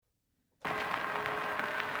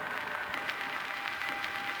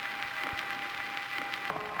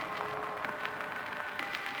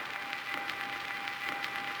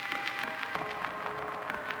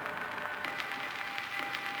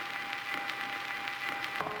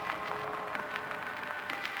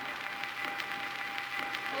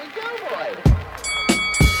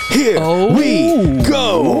Here we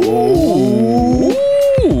go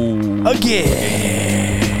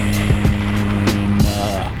again.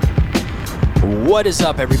 What is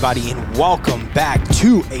up, everybody, and welcome back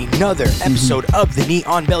to another episode of the Knee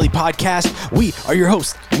on Belly podcast. We are your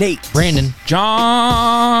hosts, Nate, Brandon,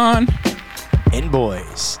 John, and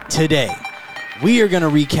boys. Today, we are going to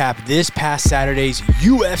recap this past Saturday's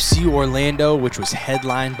UFC Orlando, which was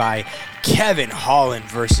headlined by Kevin Holland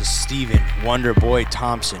versus Stephen Wonderboy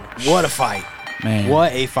Thompson. What a fight. man.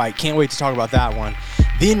 What a fight. Can't wait to talk about that one.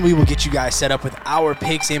 Then we will get you guys set up with our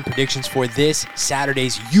picks and predictions for this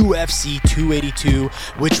Saturday's UFC 282,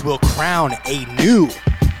 which will crown a new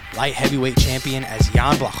light heavyweight champion as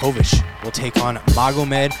Jan Blachowicz will take on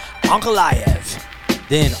Magomed Ankalaev.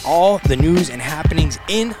 Then all the news and happenings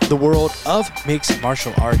in the world of mixed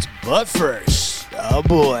martial arts. But first,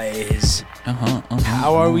 boys,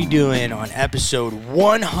 how are we doing on episode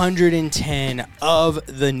 110 of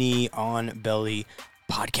the Knee on Belly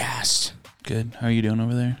podcast? Good. How are you doing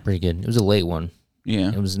over there? pretty good. It was a late one. Yeah.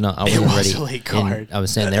 It was not. I It wasn't was ready. a late card. And I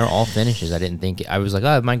was saying they were all finishes. I didn't think. I was like,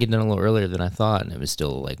 oh, it might get done a little earlier than I thought, and it was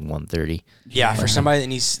still like 1:30. Yeah, for somebody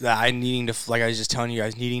like I was just telling you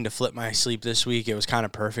guys, needing to flip my sleep this week, it was kind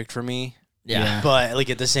of perfect for me. Yeah. But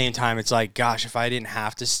like at the same time, it's like, gosh, if I didn't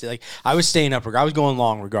have to stay, like I was staying up, I was going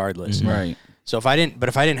long regardless. Right. So if I didn't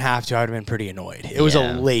have to, I would have been pretty annoyed. It was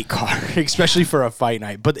a late card, especially for a fight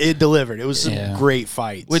night, but it delivered. It was some great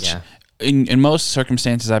fights. Which, in most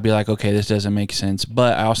circumstances, I'd be like, okay, this doesn't make sense.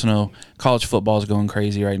 But I also know college football is going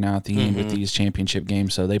crazy right now at the end with these championship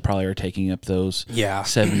games, so they probably are taking up those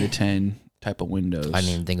 7 to 10 type of windows. I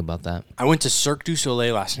didn't even think about that. I went to Cirque du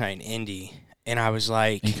Soleil last night in Indy, and I was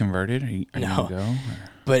like, Are you converted? Are you No. gonna go?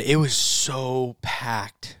 but it was so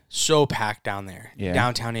packed down there,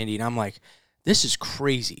 downtown Indy, and I'm like, this is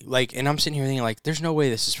crazy. Like, and I'm sitting here thinking, like, there's no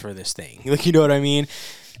way this is for this thing. Like, you know what I mean?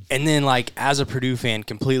 And then, like, as a Purdue fan,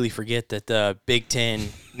 completely forget that the Big Ten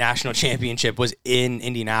National Championship was in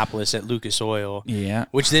Indianapolis at Lucas Oil. Yeah.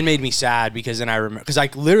 Which then made me sad because then I remember, because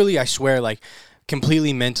like literally, I swear, like,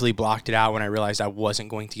 completely mentally blocked it out when I realized I wasn't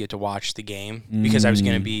going to get to watch the game because I was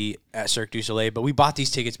going to be at Cirque du Soleil. But we bought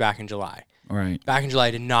these tickets back in July. Right. Back in July,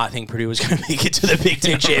 I did not think Purdue was going to make it to the Big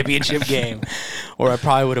Ten Championship game, or I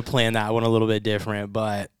probably would have planned that one a little bit different.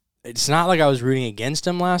 But it's not like I was rooting against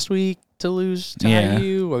them last week to lose to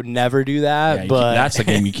IU. I would never do that. Yeah, but that's the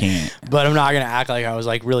game you can't. But I'm not going to act like I was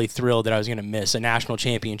like really thrilled that I was going to miss a national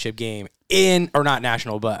championship game or not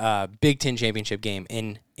national, but Big Ten championship game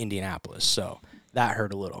in Indianapolis. So that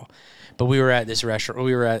hurt a little. But we were at this restaurant.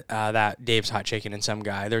 We were at that Dave's Hot Chicken, and some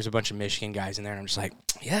guy. There's a bunch of Michigan guys in there, and I'm just like,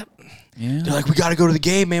 yep. Yeah. They're like, we got to go to the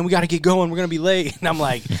game, man. We got to get going. We're going to be late. And I'm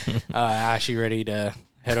like, Ash, you ready to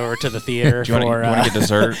head over to the theater? Do you want to get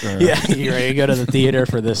dessert? Or? Yeah, you ready to go to the theater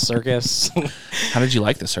for this circus? How did you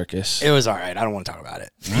like the circus? It was all right. I don't want to talk about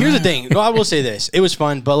it. Here's the thing. Well, I will say this. It was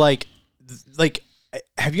fun, but like,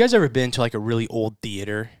 have you guys ever been to like a really old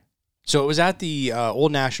theater? So it was at the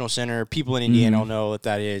Old National Center. People in Indiana will know what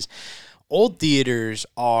that is. Old theaters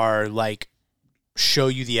are like show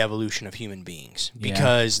you the evolution of human beings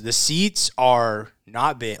because the seats are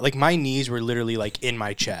not big. Like my knees were literally like in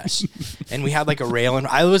my chest, and we had like a rail, and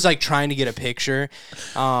I was like trying to get a picture.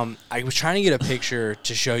 I was trying to get a picture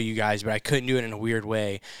to show you guys, but I couldn't do it in a weird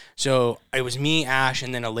way. So it was me, Ash,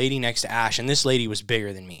 and then a lady next to Ash, and this lady was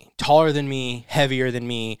bigger than me, taller than me, heavier than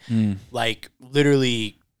me, like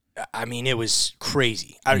literally. I mean, it was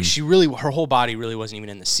crazy. Her whole body really wasn't even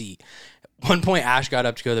in the seat. One point, Ash got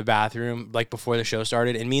up to go to the bathroom, like before the show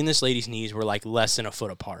started, and me and this lady's knees were like less than a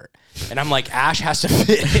foot apart. And I'm like, Ash has to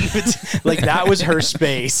fit in. Like that was her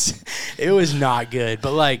space. It was not good,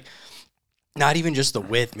 but like, not even just the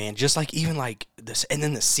width, man. Just like even like this, and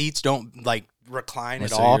then the seats don't like recline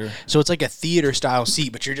at all. So it's like a theater style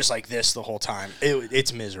seat, but you're just like this the whole time.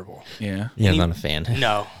 It's miserable. Yeah. Yeah, I'm not a fan.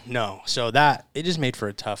 No. So it just made for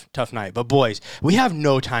a tough night. But boys, we have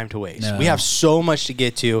no time to waste. No. We have so much to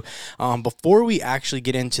get to. Before we actually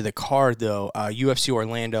get into the card, though, UFC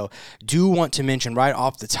Orlando, do want to mention right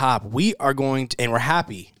off the top, we are going to, and we're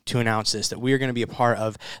happy to announce this, that we are going to be a part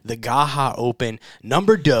of the Gaha Open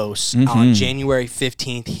number dos on January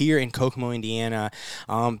 15th here in Kokomo, Indiana.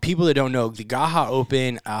 People that don't know, the Gaha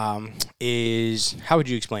Open is, how would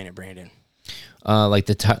you explain it, Brandon? Like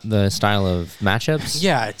the style of matchups.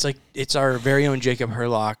 Yeah, it's our very own Jacob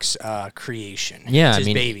Herlock's creation. Yeah, it's his I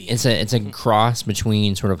mean, baby. it's a cross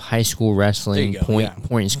between sort of high school wrestling,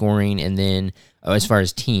 point scoring, and then as far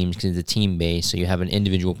as teams, because it's a team base, so you have an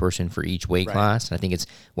individual person for each weight class. And I think it's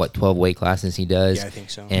 12 weight classes he does. Yeah, I think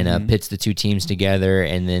so. And pits the two teams together,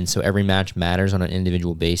 and then so every match matters on an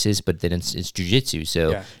individual basis. But then it's jiu-jitsu,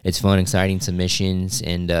 so it's fun, exciting submissions,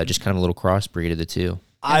 and just kind of a little crossbreed of the two.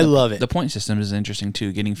 I love it. The point system is interesting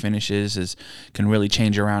too. Getting finishes can really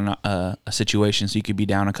change around a situation. So you could be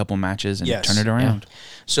down a couple matches and turn it around.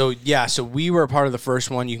 Yeah. So we were a part of the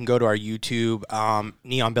first one. You can go to our YouTube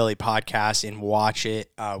Neon Belly podcast and watch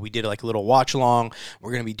it. We did like a little watch along.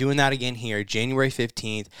 We're going to be doing that again here, January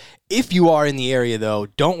 15th. If you are in the area though,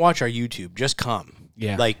 don't watch our YouTube. Just come.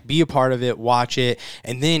 Yeah. Like, be a part of it, watch it.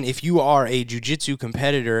 And then if you are a jiu-jitsu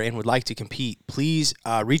competitor and would like to compete, please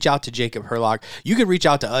reach out to Jacob Herlock. You can reach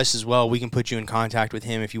out to us as well. We can put you in contact with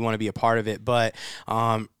him if you want to be a part of it. But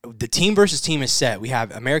the team versus team is set. We have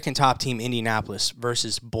American Top Team Indianapolis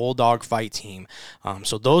versus Bulldog Fight Team.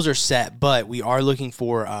 So those are set, but we are looking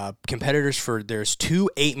for competitors there's 2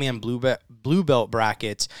 8-man blue belt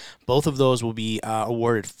brackets. Both of those will be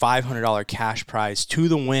awarded $500 cash prize to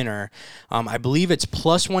the winner. I believe it's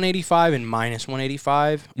plus 185 and minus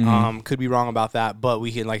 185. Could be wrong about that, but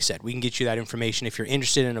we can, like I said, we can get you that information if you're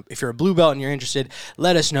interested if you're a blue belt and you're interested,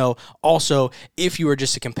 let us know. Also, if you are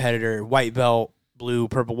just a competitor, white belt, blue,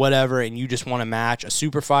 purple, whatever, and you just want to match a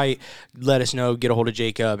super fight, let us know. Get a hold of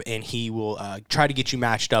Jacob, and he will try to get you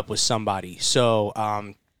matched up with somebody. So,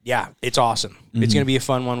 yeah, it's awesome. It's going to be a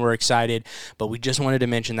fun one. We're excited, but we just wanted to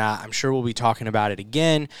mention that. I'm sure we'll be talking about it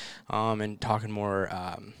again and talking more,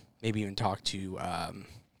 maybe even talk to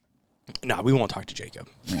no, we won't talk to Jacob.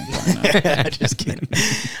 Just kidding.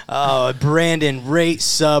 Brandon, rate,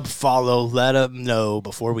 sub, follow, let them know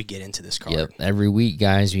before we get into this card. Yep. Every week,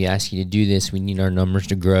 guys, we ask you to do this. We need our numbers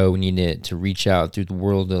to grow. We need to reach out through the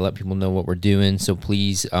world to let people know what we're doing. So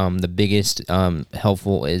please, the biggest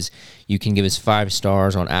helpful is you can give us 5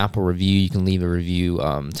 stars on Apple Review. You can leave a review,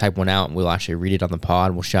 type one out, and we'll actually read it on the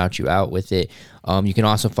pod. We'll shout you out with it. You can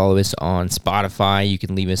also follow us on Spotify. You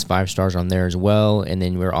can leave us 5 stars on there as well. And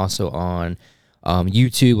then we're also on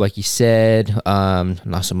YouTube, like you said.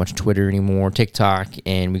 Not so much Twitter anymore, TikTok,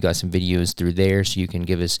 and we got some videos through there. So you can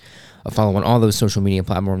give us a follow on all those social media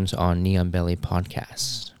platforms on Neon Belly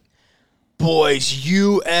Podcast. Boys,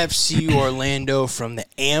 UFC Orlando from the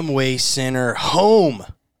Amway Center, home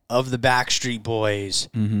of the Backstreet Boys,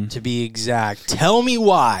 to be exact. Tell me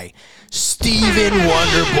why Stephen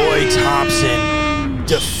Wonderboy Thompson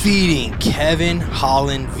defeating Kevin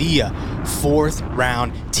Holland via 4th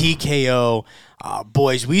round TKO.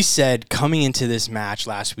 Boys, we said coming into this match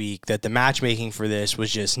last week that the matchmaking for this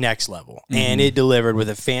was just next level, and it delivered with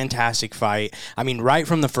a fantastic fight. I mean, right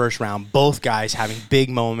from the first round, both guys having big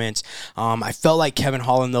moments. I felt like Kevin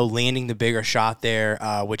Holland, though, landing the bigger shot there,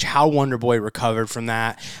 which how Wonderboy recovered from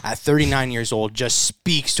that at 39 years old just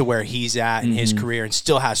speaks to where he's at in his career and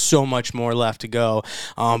still has so much more left to go.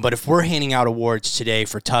 But if we're handing out awards today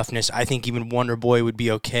for toughness, I think even Wonderboy would be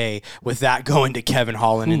okay with that going to Kevin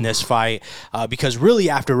Holland in this fight. Because really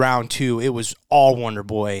after round 2, it was all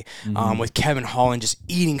Wonderboy, with Kevin Holland just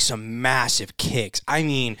eating some massive kicks. I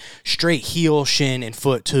mean, straight heel, shin, and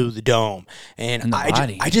foot to the dome. And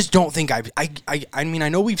I just don't think I mean, I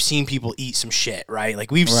know we've seen people eat some shit, right? Like,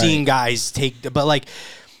 we've seen guys but like,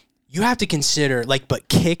 you have to consider, like, but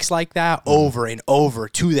kicks like that over and over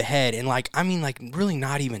to the head, and, like, I mean, like, really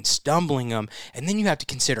not even stumbling him. And then you have to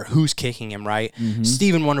consider who's kicking him, right?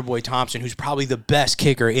 Stephen Wonderboy Thompson, who's probably the best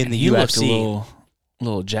kicker in the UFC. Looked a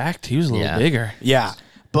little jacked. He was a little bigger. Yeah.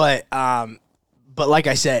 But like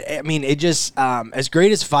I said, I mean, it just, as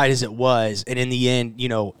great as a fight as it was, and in the end, you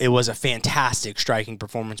know, it was a fantastic striking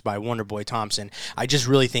performance by Wonderboy Thompson. I just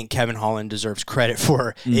really think Kevin Holland deserves credit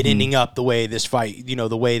for it ending up the way this fight, you know,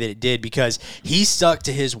 the way that it did, because he stuck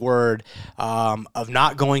to his word of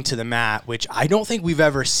not going to the mat, which I don't think we've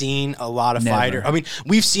ever seen a lot of fighters. I mean,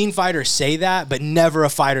 we've seen fighters say that, but never a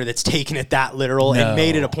fighter that's taken it that literal and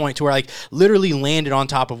made it a point to where, like, literally landed on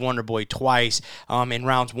top of Wonderboy twice in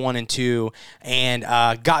rounds 1 and 2, and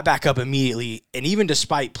got back up immediately, and even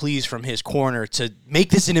despite pleas from his corner to make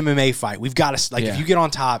this an MMA fight, we've got to, like, if you get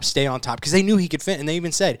on top, stay on top, because they knew he could and they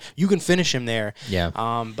even said you can finish him there.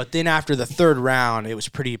 But then after the 3rd round, it was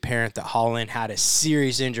pretty apparent that Holland had a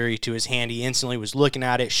serious injury to his hand. He instantly was looking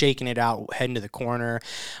at it, shaking it out, heading to the corner,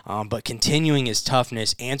 but continuing his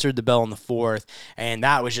toughness, answered the bell in the 4th, and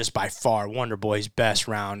that was just by far Wonderboy's best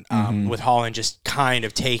round, with Holland just kind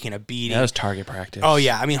of taking a beating. That was target practice. Oh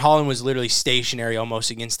yeah, I mean, Holland was literally stationed stationary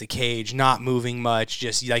almost against the cage, not moving much,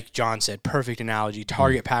 just like John said, perfect analogy,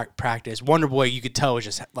 target practice. Wonder Boy, you could tell, was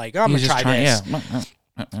just like, I'm going to try this.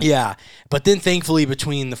 Yeah, but then thankfully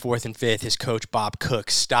between the 4th and 5th, his coach Bob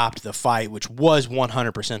Cook stopped the fight, which was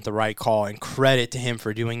 100% the right call, and credit to him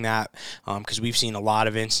for doing that, because we've seen a lot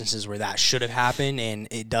of instances where that should have happened and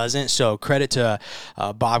it doesn't. So credit to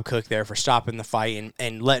Bob Cook there for stopping the fight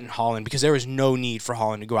and letting Holland, because there was no need for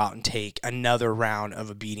Holland to go out and take another round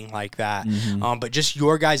of a beating like that. But just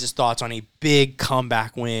your guys' thoughts on a big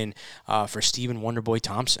comeback win for Stephen Wonderboy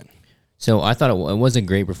Thompson. So I thought it was a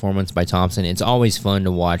great performance by Thompson. It's always fun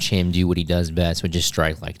to watch him do what he does best, which is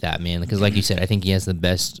strike like that, man. Because like you said, I think he has the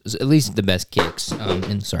best, at least the best kicks.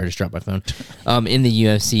 And sorry, I just dropped my phone. In the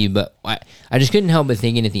UFC, but I just couldn't help but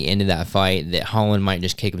thinking at the end of that fight that Holland might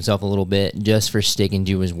just kick himself a little bit just for sticking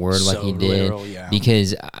to his word like he did. Literal, yeah.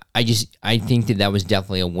 Because I think that was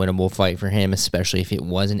definitely a winnable fight for him, especially if it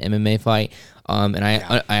was an MMA fight. And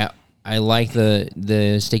I like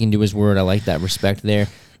the sticking to his word. I like that respect there.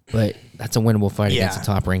 But that's a winnable fight against a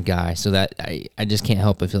top-ranked guy. So that I just can't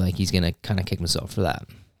help but feel like he's going to kind of kick himself for that.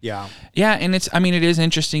 Yeah. Yeah, and it is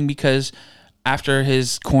interesting because after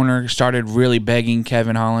his corner started really begging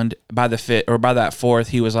Kevin Holland by the fifth or by that fourth,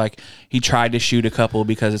 he was like, he tried to shoot a couple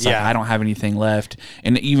because it's like, I don't have anything left.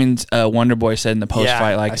 And even Wonder Boy said in the post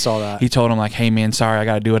fight, like, I saw that. He told him like, hey man, sorry, I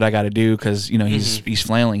got to do what I got to do. Cause he's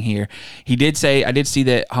flailing here. He did say, I did see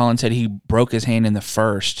that Holland said he broke his hand in the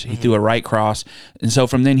first. He threw a right cross. And so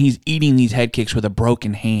from then he's eating these head kicks with a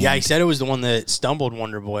broken hand. Yeah. He said it was the one that stumbled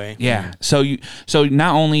Wonder Boy. Yeah. So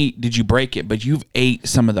not only did you break it, but you've ate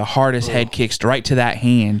some of the hardest head kicks right to that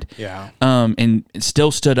hand. Yeah. And it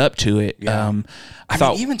still stood up to it. Yeah. I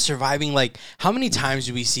thought even surviving, like, how many times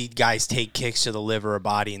do we see guys take kicks to the liver or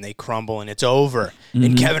body and they crumble and it's over?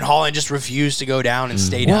 And Kevin Holland just refused to go down and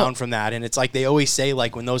stay down from that. And it's like they always say,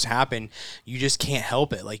 like, when those happen, you just can't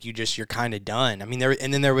help it. Like, you're kind of done. I mean,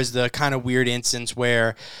 then there was the kind of weird instance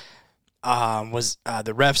where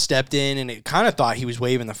the ref stepped in and it kind of thought he was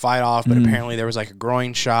waving the fight off, but apparently there was like a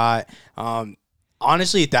groin shot.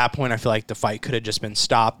 Honestly, at that point, I feel like the fight could have just been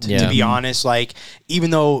stopped, to be honest. Like,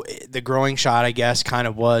 even though the groin shot, I guess, kind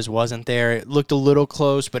of wasn't there, it looked a little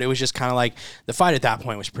close, but it was just kind of like the fight at that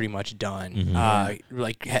point was pretty much done.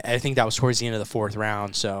 Like, I think that was towards the end of the fourth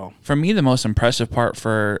round. So for me, the most impressive part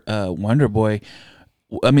for Wonder Boy,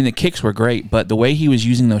 I mean, the kicks were great, but the way he was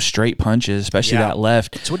using those straight punches, especially that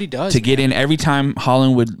left, that's what he does to get in. Every time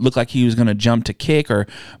Holland would look like he was going to jump to kick or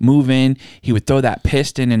move in, he would throw that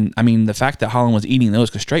piston. And I mean, the fact that Holland was eating those,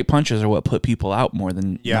 because straight punches are what put people out more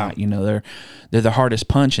than not. You know, they're the hardest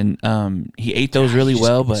punch, and he ate those really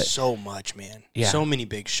well. But so much, man, so many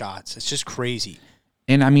big shots. It's just crazy.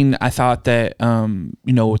 And I mean, I thought that,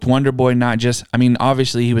 with Wonder Boy, not just, I mean,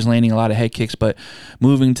 obviously he was landing a lot of head kicks, but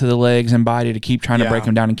moving to the legs and body to keep trying to break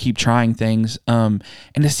him down and keep trying things. And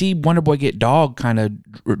to see Wonder Boy get dog kind of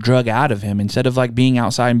drug out of him, instead of like being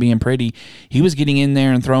outside and being pretty, he was getting in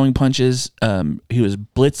there and throwing punches. He was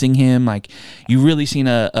blitzing him. Like, you really seen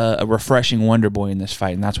a refreshing Wonder Boy in this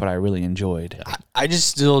fight, and that's what I really enjoyed. I just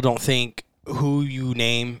still don't think who you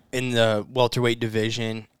name in the welterweight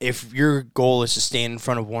division, if your goal is to stand in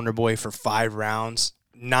front of Wonder Boy for 5 rounds,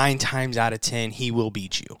 9 times out of 10 he will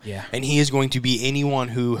beat you. Yeah. And he is going to be anyone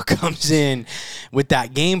who comes in with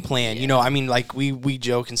that game plan. You know, I mean, like we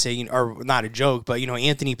joke and say, or not a joke, but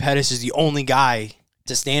Anthony Pettis is the only guy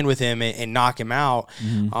to stand with him and knock him out.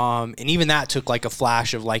 And even that took like a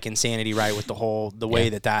flash of like insanity, right, with the way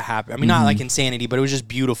that happened. I mean, not like insanity, but it was just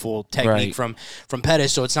beautiful technique from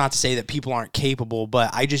Pettis. So it's not to say that people aren't capable, but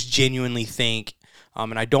I just genuinely think,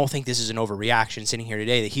 and I don't think this is an overreaction sitting here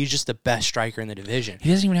today, that he's just the best striker in the division. He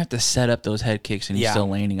doesn't even have to set up those head kicks, and he's still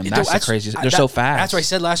landing them. That's the craziest. They're so fast. That's what I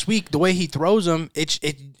said last week. The way he throws them,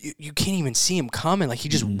 you can't even see him coming. Like, he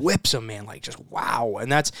just whips them, man. Like, just wow.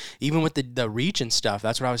 And that's even with the reach and stuff.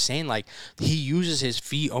 That's what I was saying. Like, he uses his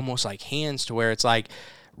feet almost like hands, to where it's like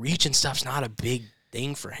reach and stuff's not a big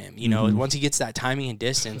thing for him. Once he gets that timing and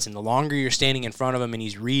distance, and the longer you're standing in front of him and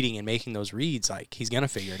he's reading and making those reads, like, he's gonna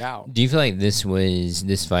figure it out. Do you feel like this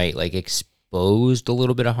fight like exposed a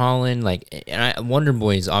little bit of Holland? Like, and Wonder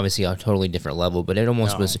Boy is obviously a totally different level, but it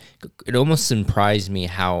almost surprised me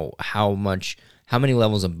how many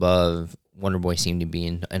levels above Wonderboy seemed to be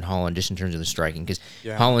in Holland, just in terms of the striking, because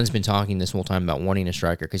Holland's been talking this whole time about wanting a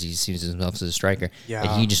striker because he sees himself as a striker,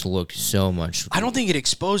 and he just looked so much. I don't think it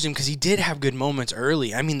exposed him because he did have good moments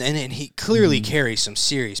early. I mean, and he clearly carries some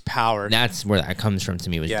serious power. That's where that comes from to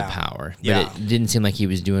me, was the power. But it didn't seem like he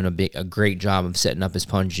was doing a great job of setting up his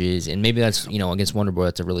punches, and maybe that's, against Wonderboy,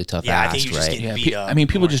 that's a really tough ask, I think right? Beat up. I mean,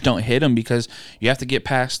 people just don't hit him because you have to get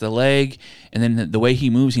past the leg, and then the way he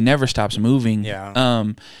moves, he never stops moving. Yeah.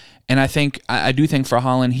 And I do think for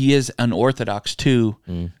Holland, he is unorthodox too.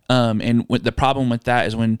 And the problem with that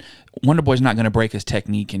is when Wonderboy's not going to break his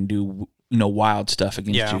technique and do wild stuff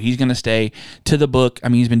against you. He's going to stay to the book. I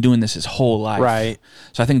mean, he's been doing this his whole life. Right.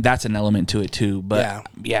 So I think that's an element to it too. But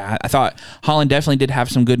I thought Holland definitely did have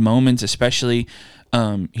some good moments, especially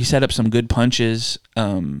he set up some good punches.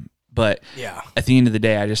 But at the end of the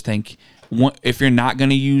day, I just think if you're not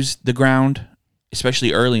going to use the ground,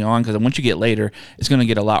 especially early on, because once you get later, it's going to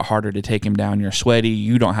get a lot harder to take him down. You're sweaty.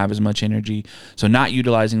 You don't have as much energy. So not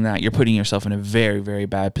utilizing that, you're putting yourself in a very, very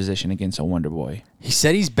bad position against a Wonderboy. He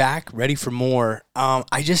said he's back, ready for more.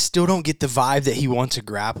 I just still don't get the vibe that he wants a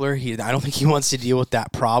grappler. I don't think he wants to deal with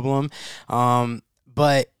that problem.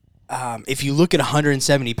 But if you look at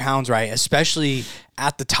 170 pounds, right, especially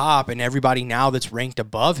at the top and everybody now that's ranked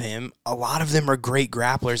above him, a lot of them are great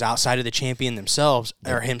grapplers outside of the champion themselves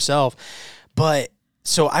or himself. But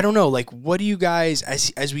so I don't know, like, what do you guys,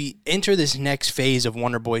 as we enter this next phase of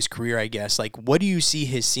Wonderboy's career, I guess, like, what do you see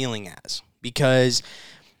his ceiling as? Because,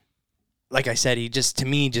 like I said, he just, to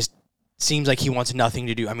me, just seems like he wants nothing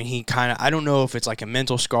to do. I mean, he kind of, I don't know if it's like a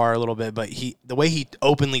mental scar a little bit, but the way he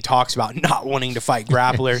openly talks about not wanting to fight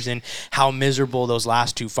grapplers and how miserable those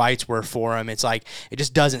last two fights were for him, it's like, it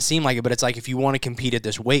just doesn't seem like it. But it's like, if you want to compete at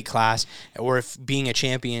this weight class, or if being a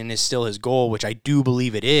champion is still his goal, which I do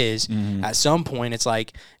believe it is, at some point, it's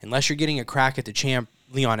like, unless you're getting a crack at the champ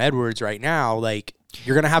Leon Edwards right now, like,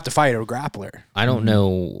 you're going to have to fight a grappler. I don't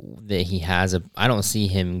know that he has I don't see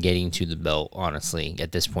him getting to the belt, honestly,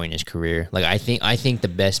 at this point in his career. Like, I think the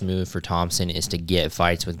best move for Thompson is to get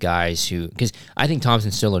fights with guys who, because I think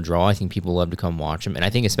Thompson's still a draw. I think people love to come watch him. And I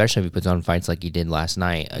think especially if he puts on fights like he did last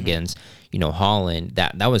night against, Holland,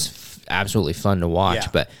 that was absolutely fun to watch. Yeah.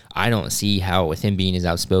 But I don't see how, with him being as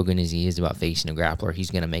outspoken as he is about facing a grappler, he's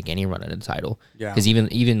going to make any run at a title. Yeah. Because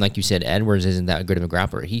even like you said, Edwards isn't that good of a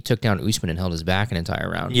grappler. He took down Usman and held his back an entire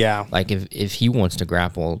round. Yeah. Like, if he wants to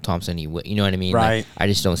grapple Thompson, he would. You know what I mean? Right. Like, I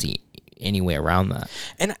just don't see any way around that.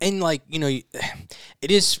 And like, it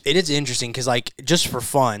is interesting because, like, just for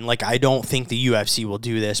fun, like, I don't think the UFC will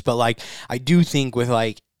do this, but, like, I do think with,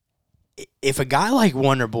 like, if a guy like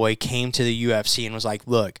Wonderboy came to the UFC and was like,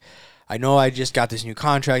 look, I know I just got this new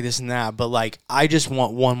contract, this and that, but, like, I just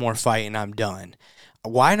want one more fight and I'm done.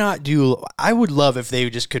 Why not I would love if they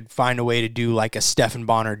just could find a way to do like a Stephan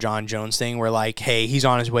Bonnar, John Jones thing where, like, hey, he's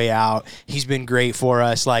on his way out. He's been great for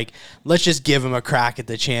us. Like, let's just give him a crack at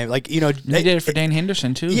the champ. Like, they did it for Dane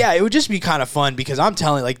Henderson too. Yeah, it would just be kind of fun because I'm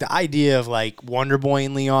telling you, like, the idea of like Wonderboy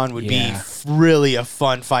and Leon would be really a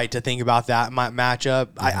fun fight to think about that matchup.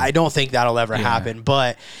 I don't think that'll ever happen,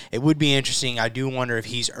 but it would be interesting. I do wonder if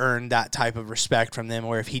he's earned that type of respect from them,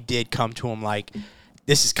 or if he did come to him like,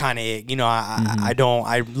 this is kind of it.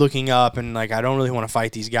 I'm looking up and, like, I don't really want to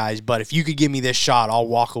fight these guys, but if you could give me this shot, I'll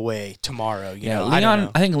walk away tomorrow. Leon,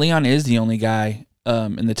 I think Leon is the only guy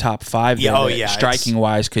in the top 5 that striking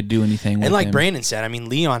wise could do anything with him. And like Brandon said, I mean,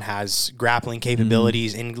 Leon has grappling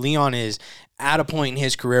capabilities, and Leon is at a point in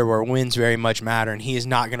his career where wins very much matter, and he is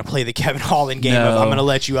not going to play the Kevin Holland game of I'm going to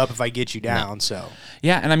let you up if I get you down. So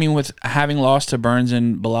yeah, and I mean, with having lost to Burns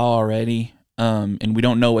and Belal already, and we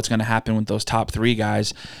don't know what's going to happen with those top 3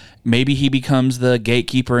 guys. Maybe he becomes the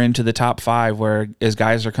gatekeeper into the top 5, where as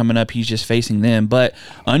guys are coming up, he's just facing them. But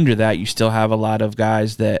under that, you still have a lot of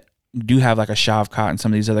guys that do have like a Shavkat and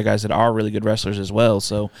some of these other guys that are really good wrestlers as well.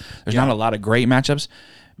 So there's not a lot of great matchups.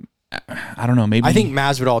 I don't know. Maybe I think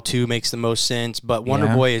Masvidal too makes the most sense, but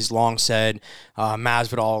Wonderboy has long said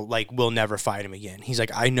Masvidal, like, will never fight him again. He's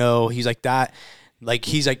like, I know. He's like that. Like,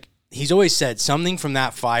 he's always said something from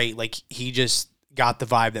that fight. Like, he just got the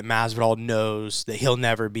vibe that Masvidal knows that he'll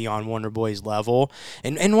never be on Wonderboy's level.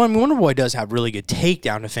 And Wonderboy does have really good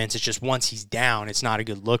takedown defense. It's just once he's down, it's not a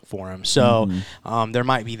good look for him. So there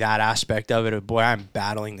might be that aspect of it. Boy, I'm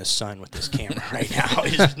battling the sun with this camera right now.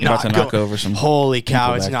 It's You're about to knock over some. Holy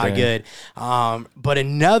cow, it's not good. But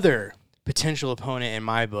another potential opponent in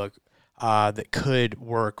my book that could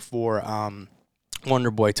work for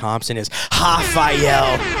Wonderboy Thompson is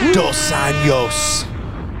Rafael Dos Anjos,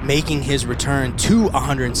 making his return to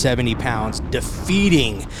 170 pounds,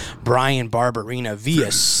 defeating Brian Barberena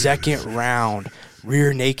via second round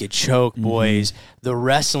rear naked choke, boys. The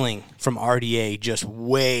wrestling from RDA just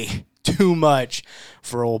way too much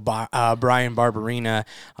for old Bryan Barberena.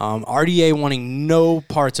 RDA wanting no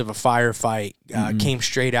parts of a firefight, came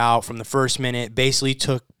straight out from the first minute, basically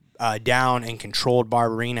took down and controlled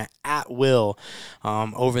Barberena at will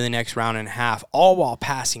over the next round and a half, all while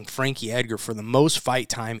passing Frankie Edgar for the most fight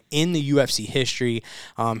time in the UFC history.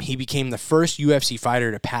 He became the first UFC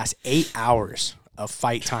fighter to pass 8 hours of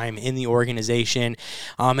fight time in the organization.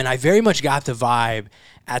 And I very much got the vibe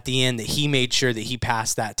at the end that he made sure that he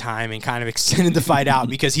passed that time and kind of extended the fight out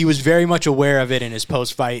because he was very much aware of it in his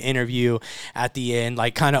post-fight interview at the end,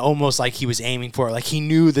 like kind of almost like he was aiming for it. Like he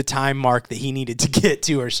knew the time mark that he needed to get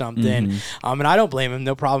to or something. And I don't blame him.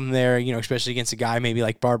 No problem there, you know, especially against a guy maybe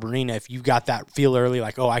like Barberena. If you got that feel early,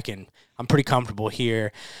 like, oh, I'm pretty comfortable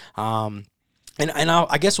here. And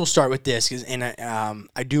I guess we'll start with this because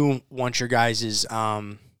I do want your guys'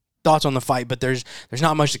 thoughts on the fight, but there's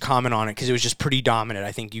not much to comment on it because it was just pretty dominant.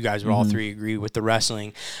 I think you guys would all three agree with the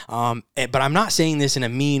wrestling. But I'm not saying this in a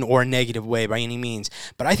mean or negative way by any means.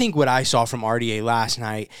 But I think what I saw from RDA last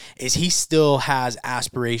night is he still has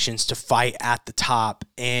aspirations to fight at the top.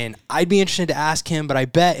 And I'd be interested to ask him, but I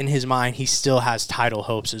bet in his mind he still has title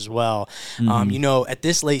hopes as well. You know, at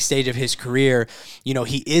this late stage of his career, you know,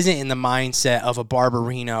 he isn't in the mindset of a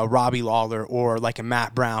Barberena, a Robbie Lawler, or like a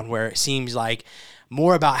Matt Brown, where it seems like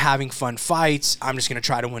more about having fun fights. I'm just going to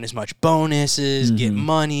try to win as much bonuses, get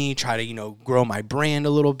money, try to, you know, grow my brand a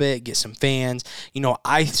little bit, get some fans. You know,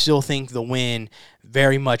 I still think the win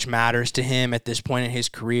very much matters to him at this point in his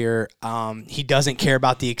career. He doesn't care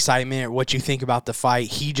about the excitement or what you think about the fight.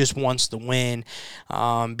 He just wants the win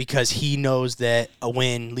because he knows that a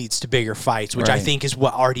win leads to bigger fights, which I think is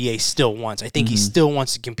what RDA still wants. I think he still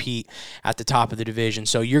wants to compete at the top of the division.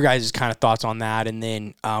 So your guys' kind of thoughts on that, and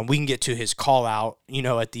then we can get to his call out, you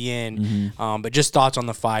know, at the end. But just thoughts on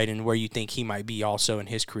the fight and where you think he might be also in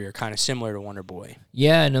his career, kind of similar to Wonder Boy.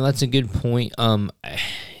 Yeah, no, that's a good point.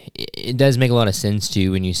 It does make a lot of sense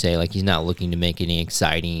too when you say like he's not looking to make any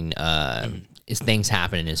exciting things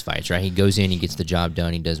happen in his fights, right? He goes in, he gets the job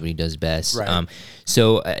done, he does what he does best. Right.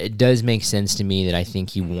 So it does make sense to me that I think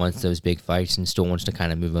he wants those big fights and still wants to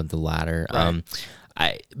kind of move up the ladder.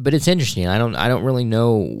 Right. But it's interesting. I don't really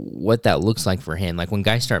know what that looks like for him. Like when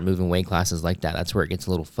guys start moving weight classes like that, that's where it gets a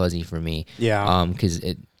little fuzzy for me. Yeah. Because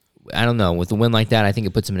I don't know. With a win like that, I think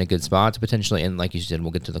it puts him in a good spot to potentially, and like you said,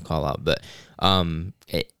 we'll get to the call out. But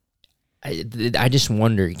I just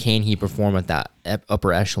wonder, can he perform at that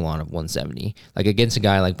upper echelon of 170? Like against a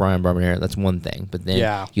guy like Bryan Barberena, that's one thing. But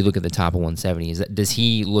then you look at the top of 170. Does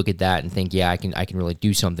he look at that and think, yeah, I can really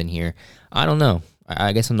do something here? I don't know.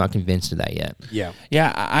 I guess I'm not convinced of that yet.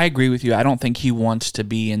 Yeah, I agree with you. I don't think he wants to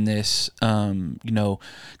be in this, you know,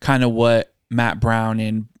 kind of what Matt Brown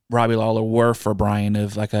and Robbie Lawler were for Bryan,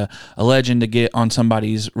 of like a legend to get on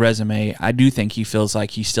somebody's resume. I do think he feels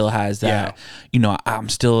like he still has that, you know, I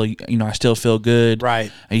still feel good.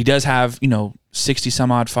 Right. And he does have, you know, 60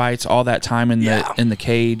 some odd fights, all that time in the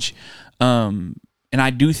cage. And I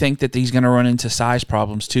do think that he's going to run into size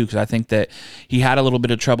problems too, because I think that he had a little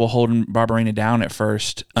bit of trouble holding Barberena down at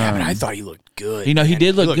first. Yeah, but I thought he looked good. You know, he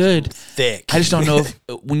did look good. Thick. I just don't know if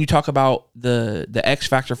when you talk about the X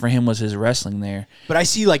factor for him was his wrestling there. But I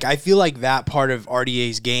feel like that part of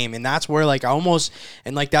RDA's game, and that's where like I almost,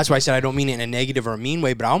 and like that's why I said I don't mean it in a negative or a mean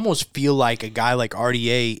way, but I almost feel like a guy like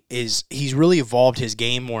RDA he's really evolved his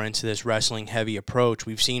game more into this wrestling heavy approach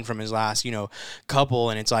we've seen from his last, you know, couple,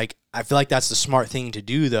 and it's like I feel like that's the smart thing to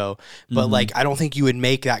do, though. But like, I don't think you would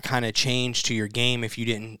make that kind of change to your game if you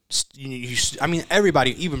didn't. I mean,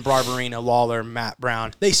 everybody, even Barberena, Lawler, Matt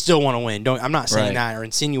Brown, they still want to win. I'm not saying that or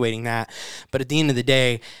insinuating that. But at the end of the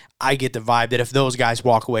day, I get the vibe that if those guys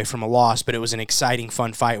walk away from a loss, but it was an exciting,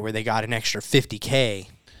 fun fight where they got an extra $50K.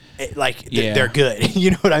 They're good.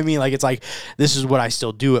 You know what I mean? Like, it's like, this is what I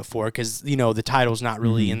still do it for, because, you know, the title's not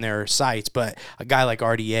really in their sights. But a guy like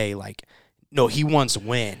RDA, like, no, he wants to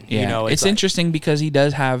win. Yeah. You know, it's interesting because he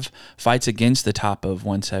does have fights against the top of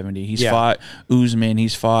 170. He's fought Usman.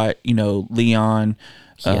 He's fought, you know, Leon,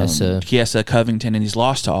 Chiesa, Covington, and he's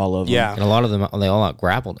lost to all of them. Yeah, and a lot of them, they all out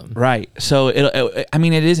grappled him. Right. So I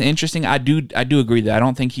mean, it is interesting. I do agree that I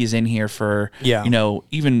don't think he's in here for you know,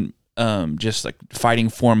 even just like fighting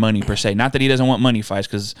for money per se. Not that he doesn't want money fights,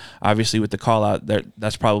 because obviously with the call out there,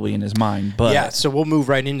 that's probably in his mind. But yeah, so we'll move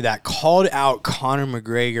right into that. Called out Conor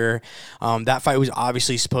McGregor. That fight was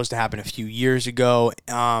obviously supposed to happen a few years ago.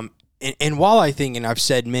 And while I think, and I've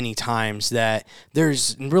said many times, that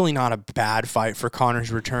there's really not a bad fight for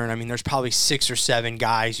Conor's return. I mean, there's probably 6 or 7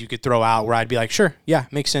 guys you could throw out where I'd be like, sure, yeah,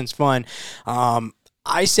 makes sense, fun.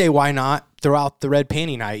 I say, why not? throw out the red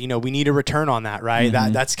panty night. We need a return on that, right?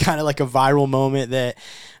 That's kind of like a viral moment that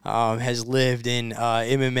has lived in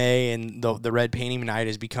MMA, and the red panty night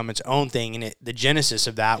has become its own thing. And the genesis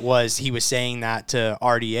of that was he was saying that to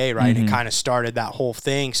RDA, right? And it kind of started that whole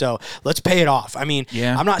thing. So let's pay it off. I mean,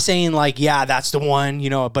 I'm not saying like, yeah, that's the one,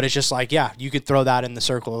 but it's just like, yeah, you could throw that in the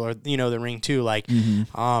circle or, the ring too. Like,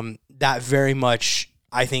 that very much,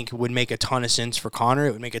 I think, would make a ton of sense for Conor.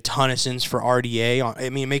 It would make a ton of sense for RDA. I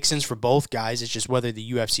mean, it makes sense for both guys. It's just whether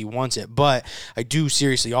the UFC wants it. But I do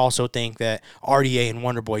seriously also think that RDA and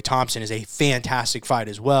Wonderboy Thompson is a fantastic fight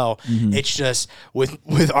as well. It's just with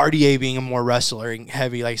RDA being a more wrestling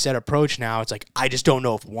heavy, like I said, approach now, it's like I just don't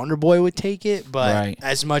know if Wonderboy would take it. But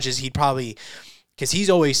as much as he'd probably... Because he's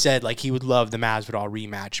always said, like, he would love the Masvidal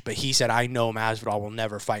rematch. But he said, I know Masvidal will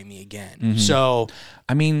never fight me again. So...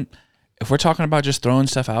 I mean... If we're talking about just throwing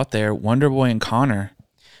stuff out there, Wonderboy and Conor.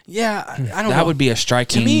 Yeah, I don't know. That would be a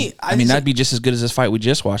striking. To me, I mean, that'd be just as good as this fight we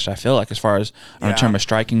just watched, I feel like, as far as on a term of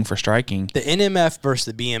striking for striking. The NMF versus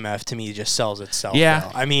the BMF, to me, just sells itself. Yeah.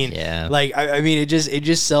 Though. I mean, I mean, it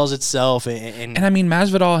just sells itself. And I mean,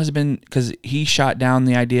 Masvidal has been, because he shot down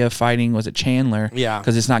the idea of fighting, was it Chandler? Yeah.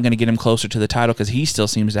 Because it's not going to get him closer to the title, because he still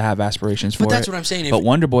seems to have aspirations for it. But that's what I'm saying. But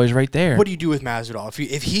Wonderboy's right there. What do you do with Masvidal?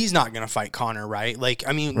 If he's not going to fight Conor, right? Like,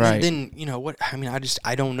 I mean, then, what? I mean,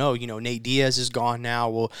 I don't know. Nate Diaz is gone now.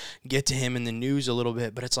 We'll get to him in the news a little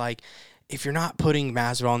bit, but it's like, if you're not putting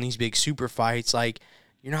Masvidal in these big super fights, like,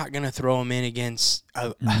 you're not gonna throw him in against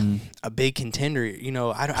a big contender.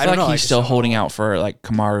 I don't know. He's still holding out for like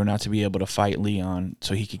Kamaru not to be able to fight Leon,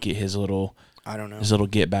 so he could get his little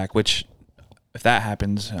get back. Which, if that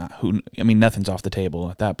happens, nothing's off the table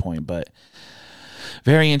at that point. But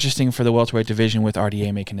very interesting for the welterweight division with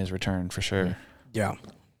RDA making his return for sure. Yeah.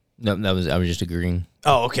 No, I was just agreeing.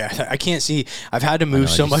 Oh, okay. I can't see. I've had to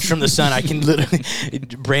move so much from the sun. I can literally.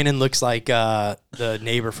 Brandon looks like the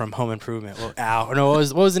neighbor from Home Improvement. Well, no,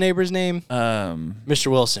 what was the neighbor's name?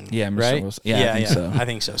 Mr. Wilson. Yeah, Mr. Right? Wilson. Yeah, I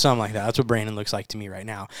think so. Something like that. That's what Brandon looks like to me right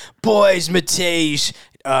now. Boys, Mateus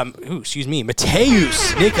Nicolau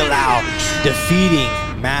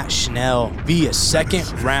defeating Matt Schnell via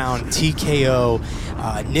second round TKO.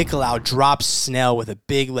 Nicolau drops Snell with a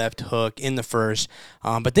big left hook in the first,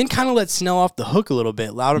 but then kind of let Snell off the hook a little bit,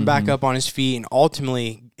 allowed him back up on his feet, and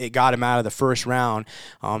ultimately it got him out of the first round.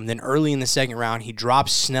 Then early in the second round, he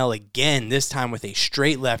drops Snell again, this time with a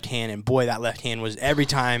straight left hand, and boy, that left hand was every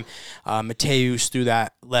time Mateus threw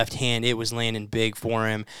that left hand, it was landing big for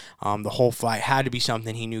him. The whole fight had to be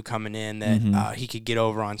something he knew coming in that he could get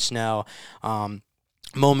over on Snell.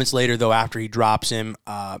 Moments later, though, after he drops him,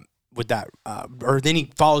 with that, or then he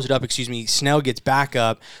follows it up, Snell gets back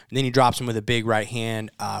up, and then he drops him with a big right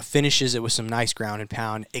hand, finishes it with some nice ground and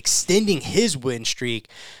pound, extending his win streak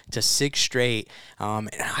to 6 straight. And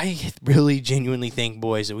I really genuinely think,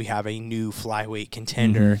 boys, that we have a new flyweight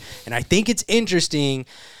contender. And I think it's interesting,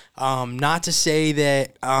 not to say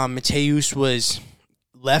that Mateus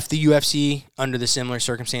left the UFC under the similar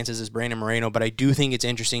circumstances as Brandon Moreno, but I do think it's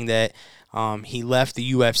interesting that he left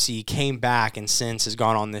the UFC, came back, and since has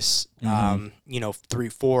gone on this,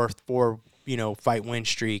 3-4 fight win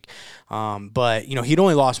streak. But, he'd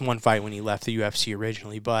only lost one fight when he left the UFC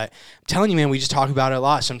originally. But I'm telling you, man, we just talk about it a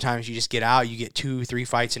lot. Sometimes you just get out, you get 2-3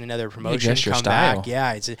 fights in another promotion, come back.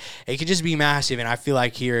 Yeah, it could just be massive. And I feel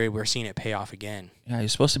like here we're seeing it pay off again. Yeah,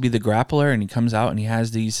 he's supposed to be the grappler, and he comes out and he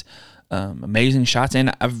has these amazing shots.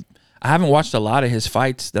 And I haven't watched a lot of his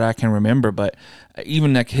fights that I can remember, but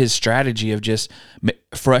even like his strategy of just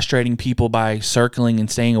frustrating people by circling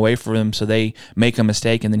and staying away from them so they make a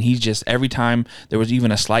mistake, and then he's just, every time there was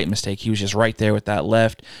even a slight mistake, he was just right there with that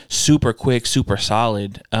left, super quick, super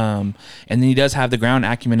solid. And then he does have the ground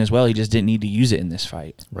acumen as well. He just didn't need to use it in this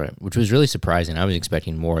fight. Right, which was really surprising. I was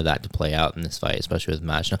expecting more of that to play out in this fight, especially with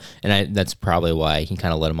Matt Schnell. And that's probably why he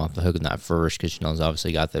kind of let him off the hook in that first, because Schnell's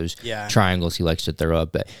obviously got those triangles he likes to throw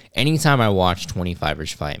up. But anytime I watch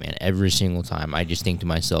 25ers fight, man, every single time, I just think to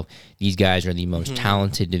myself, these guys are the most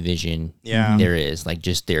talented division there is. Like,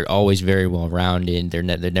 just they're always very well rounded. There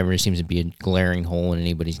never seems to be a glaring hole in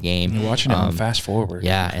anybody's game. You're watching them fast forward.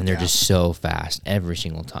 Yeah, and they're just so fast every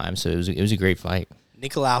single time. So it was a great fight.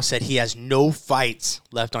 Nicolau said he has no fights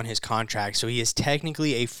left on his contract, so he is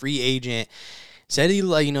technically a free agent Said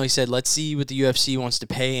he said, let's see what the UFC wants to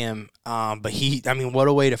pay him. But what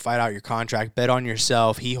a way to fight out your contract. Bet on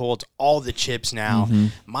yourself. He holds all the chips now.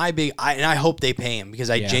 And I hope they pay him because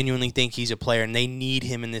I genuinely think he's a player and they need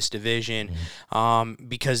him in this division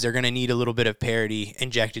because they're going to need a little bit of parity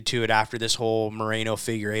injected to it after this whole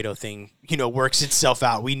Moreno-Figueiredo thing, works itself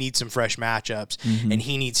out. We need some fresh matchups and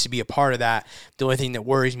he needs to be a part of that. The only thing that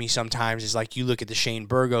worries me sometimes is like you look at the Shane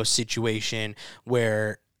Burgos situation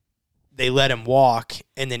where they let him walk,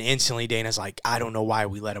 and then instantly Dana's like, I don't know why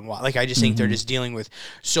we let him walk. Like, I just think they're just dealing with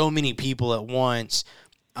so many people at once.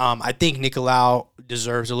 I think Nicolau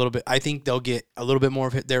deserves a little bit. I think they'll get a little bit more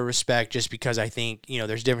of their respect just because I think,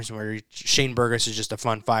 there's a difference where Shane Burgos is just a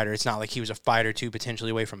fun fighter. It's not like he was a fight or two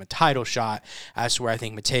potentially away from a title shot. That's where I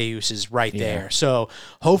think Mateus is right there. So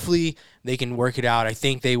hopefully they can work it out. I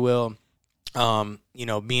think they will.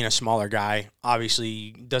 Being a smaller guy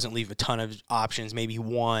obviously doesn't leave a ton of options, maybe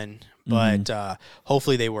one, but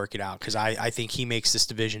hopefully they work it out because I think he makes this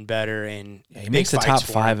division better and he makes the top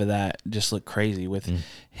 5 of that just look crazy with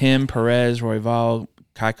him, Perez, Royval,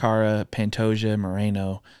 Kai Kara, Pantoja,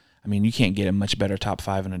 Moreno. I mean, you can't get a much better top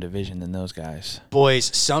 5 in a division than those guys.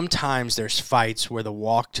 Boys, sometimes there's fights where the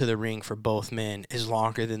walk to the ring for both men is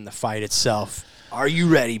longer than the fight itself. Are you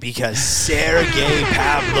ready? Because Sergey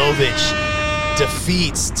Pavlovich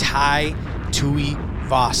defeats Tai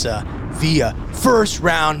Tuivasa via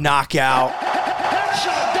first-round knockout.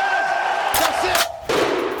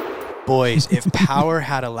 Boys, if Power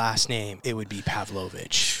had a last name, it would be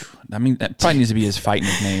Pavlovich. I mean, that probably needs to be his fight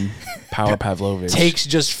nickname, Power Pavlovich. Takes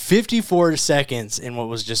just 54 seconds in what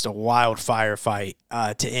was just a wildfire fight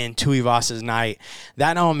to end Tuivasa's night.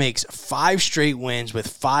 That now makes 5 straight wins with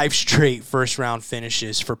 5 straight first-round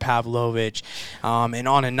finishes for Pavlovich. And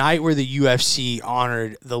on a night where the UFC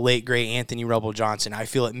honored the late, great Anthony Rebel Johnson, I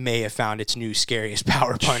feel it may have found its new scariest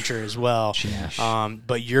power puncher as well.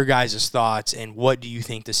 But your guys' thoughts, and what do you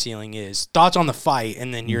think the ceiling is? Thoughts on the fight,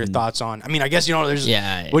 and then your thoughts on... I mean, I guess, there's...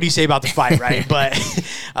 What do you say about the fight, right? But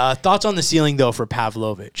thoughts on the ceiling, though, for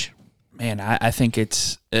Pavlovich? Man, I think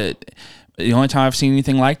it's... the only time I've seen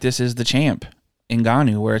anything like this is the champ,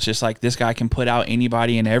 Ngannou, where it's just like this guy can put out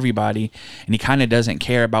anybody and everybody, and he kind of doesn't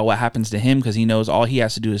care about what happens to him because he knows all he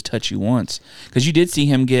has to do is touch you once. Because you did see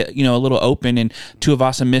him get, a little open, and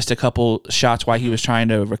Tuivasa missed a couple shots while he was trying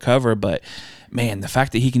to recover, but... Man, the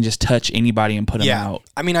fact that he can just touch anybody and put him out.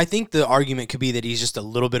 I mean, I think the argument could be that he's just a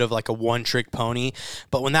little bit of like a one-trick pony,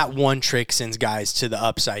 but when that one trick sends guys to the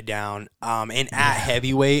upside down, and at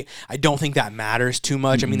heavyweight, I don't think that matters too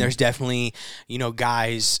much. I mean, there's definitely,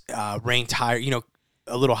 guys ranked higher,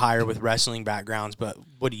 a little higher with wrestling backgrounds, but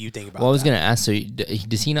what do you think about that? Well, I was going to ask, so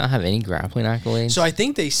does he not have any grappling accolades? So I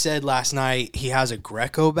think they said last night he has a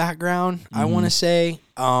Greco background, I want to say,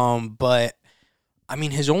 but... I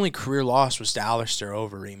mean, his only career loss was to Alistair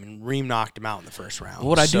Overeem, and Reem knocked him out in the first round.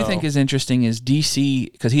 What I do think is interesting is DC,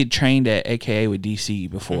 because he had trained at AKA with DC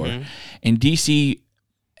before, and DC,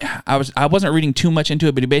 I wasn't reading too much into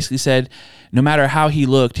it, but he basically said no matter how he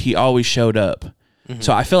looked, he always showed up.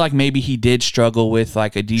 So I feel like maybe he did struggle with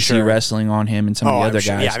like a DC wrestling on him and some of the other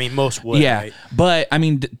guys. Yeah, I mean, most would. Yeah, right? But I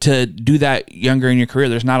mean, to do that younger in your career,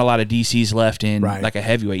 there's not a lot of DCs left in like a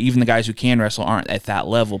heavyweight. Even the guys who can wrestle aren't at that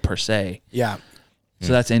level per se. Yeah.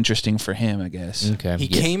 So that's interesting for him, I guess. Okay. He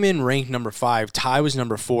came in ranked number 5. Ty was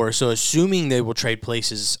number 4. So assuming they will trade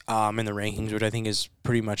places in the rankings, which I think is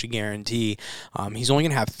pretty much a guarantee, he's only going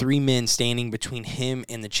to have 3 men standing between him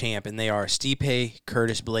and the champ, and they are Stipe,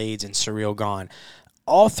 Curtis Blades, and Ciryl Gane.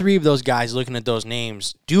 All 3 of those guys, looking at those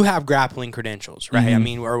names, do have grappling credentials, right? I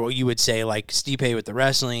mean, or what you would say, like Stipe with the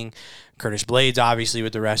wrestling, Curtis Blades obviously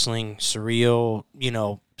with the wrestling, Ciryl,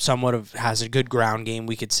 somewhat has a good ground game,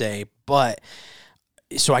 we could say, but...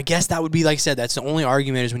 So I guess that would be, like I said, that's the only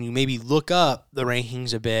argument is when you maybe look up the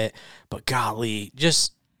rankings a bit. But golly,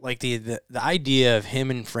 just like the idea of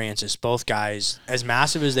him and Francis, both guys, as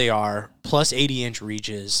massive as they are, plus 80-inch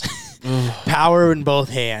reaches, power in both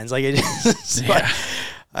hands. Like,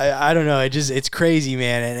 I don't know. It's crazy,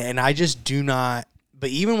 man. And I just do not. But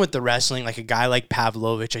even with the wrestling, like a guy like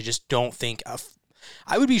Pavlovich, I just don't think.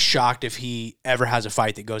 I would be shocked if he ever has a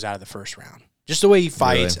fight that goes out of the first round. Just the way he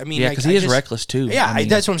fights. Really? I mean, because he is reckless too. Yeah,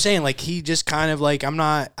 that's what I'm saying. Like, he just kind of like,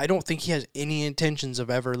 I don't think he has any intentions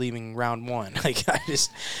of ever leaving round 1. Like,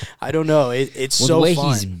 I don't know. It's so the way fun.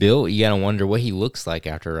 He's built, you got to wonder what he looks like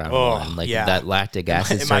after round 1. Like, that lactic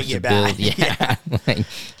acid starts to build. Yeah. Like,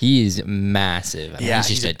 he is massive. I mean,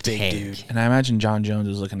 he's just a big tank. Dude. And I imagine John Jones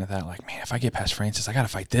was looking at that like, man, if I get past Francis, I got to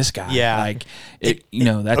fight this guy. Yeah. Like,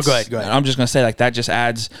 that's... Go ahead. I'm just going to say, like, that just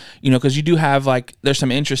adds, because you do have, like, there's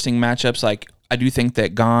some interesting matchups, like, I do think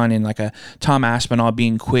that Gane and like a Tom Aspinall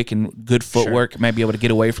being quick and good footwork might be able to get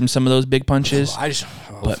away from some of those big punches.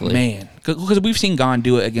 But man, because we've seen Gane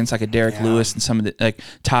do it against like a Derek Lewis and some of the like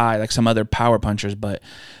Ty, like some other power punchers, but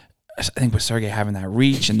I think with Sergey having that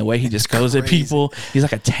reach and the way he just goes at people, he's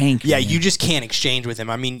like a tank. Yeah, man. You just can't exchange with him.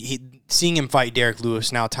 I mean, seeing him fight Derek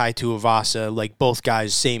Lewis, now Tai Tuivasa, like both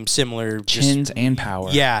guys, similar chins and power.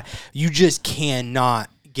 Yeah, you just cannot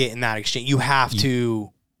get in that exchange. You have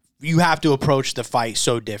to approach the fight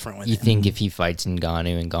so different with him. You think if he fights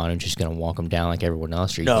Ngannou and Ngannou's just going to walk him down like everyone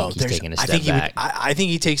else, or you think he's taking a step back? I think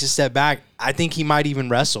he takes a step back. I think he might even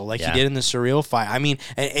wrestle like he did in the Surreal fight. I mean,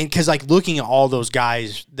 and because like looking at all those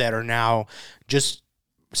guys that are now just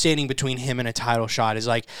standing between him and a title shot is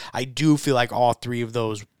like, I do feel like all three of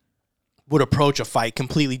those would approach a fight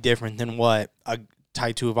completely different than what a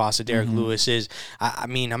Tai Tuivasa, Derek Lewis is. I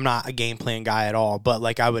mean, I'm not a game plan guy at all, but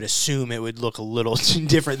like I would assume it would look a little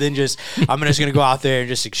different than just I'm just going to go out there and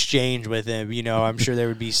just exchange with him. You know, I'm sure there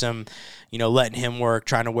would be some, letting him work,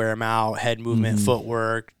 trying to wear him out, head movement,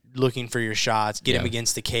 footwork, looking for your shots, get him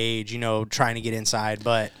against the cage, trying to get inside,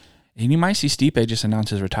 but. And you might see Stipe just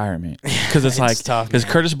announce his retirement because it's like tough, because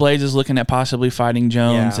Curtis Blades is looking at possibly fighting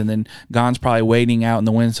Jones, and then Gane's probably waiting out in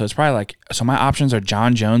the wind. So it's probably like, so my options are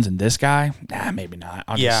John Jones and this guy. Nah, maybe not.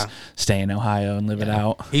 I'll just stay in Ohio and live it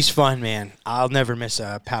out. He's fun, man. I'll never miss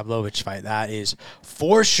a Pavlovich fight. That is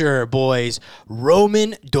for sure, boys.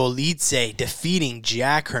 Roman Dolidze defeating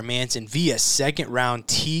Jack Hermansson via second round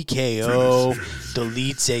TKO.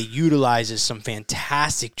 Dolidze utilizes some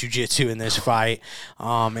fantastic jiu-jitsu in this fight,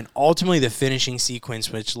 and ultimately the finishing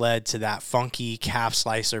sequence, which led to that funky calf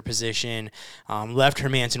slicer position, left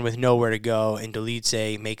Hermansson with nowhere to go, and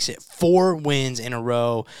Dolidze makes it 4 wins in a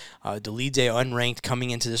row. Dolidze unranked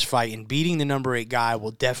coming into this fight, and beating the number 8 guy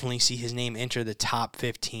will definitely see his name enter the top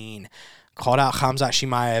 15. Called out Khamzat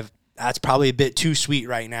Chimaev. That's probably a bit too sweet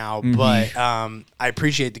right now, but I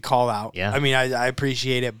appreciate the call out. Yeah. I mean, I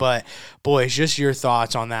appreciate it, but boys, just your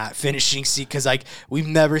thoughts on that finishing seat, because like we've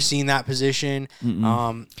never seen that position.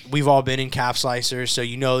 We've all been in calf slicers, so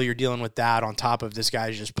you're dealing with that on top of this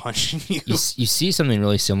guy's just punching you. You see something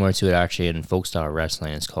really similar to it actually in folk style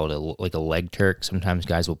wrestling. It's called a leg Turk. Sometimes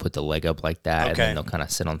guys will put the leg up like that, and then they'll kind of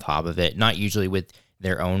sit on top of it. Not usually with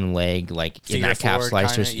their own leg, like in that calf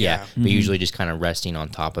slicers, but usually just kind of resting on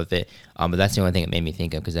top of it. But that's the only thing it made me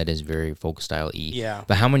think of, because that is very folk style-y. Yeah.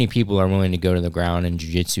 But how many people are willing to go to the ground and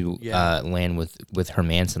jiu-jitsu land with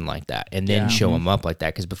Hermansson like that, and then show him up like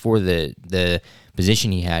that? Because before the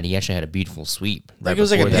position he actually had a beautiful sweep. Like it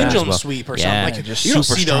was like a pendulum sweep or something. Like just you don't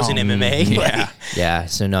see those in MMA. Yeah.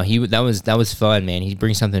 So no, that was fun, man. He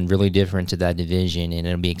brings something really different to that division, and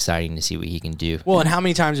it'll be exciting to see what he can do. Well, and how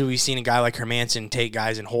many times have we seen a guy like Hermansson take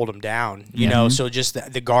guys and hold them down? You know, so just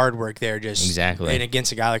the guard work there, and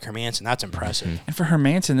against a guy like Hermansson, that's impressive. And for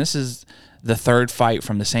Hermansson, this is the 3rd fight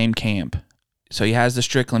from the same camp. So he has the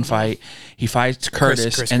Strickland fight. He fights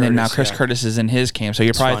Curtis, and then now Chris Curtis is in his camp. So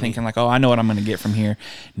you're probably thinking like, oh, I know what I'm going to get from here.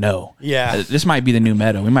 No. Yeah. This might be the new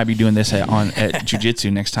meta. We might be doing this at Jiu-Jitsu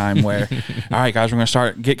next time where, all right, guys, we're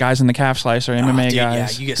going to get guys in the calf slicer, MMA guys. Yeah,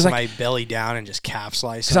 you get somebody belly down and just calf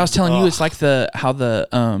slice. Because I was telling you, it's like how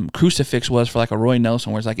the crucifix was for like a Roy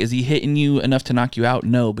Nelson, where it's like, is he hitting you enough to knock you out?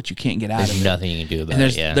 No, but you can't get out of it. There's nothing you can do about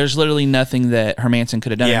it. There's literally nothing that Hermansson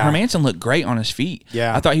could have done. Yeah. And Hermansson looked great on his feet.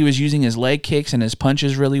 Yeah. I thought he was using his leg kicks and his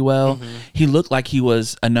punches really well. He looked like he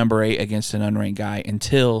was a number 8 against an unranked guy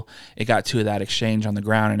until it got to that exchange on the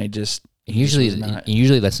ground, and it just usually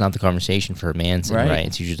that's not the conversation for Hermansson, right?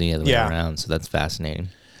 It's usually the other way around. So that's fascinating.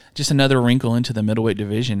 Just another wrinkle into the middleweight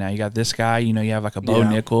division. Now you got this guy. You have like a Bo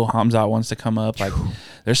Nickel. Khamzat wants to come up. Like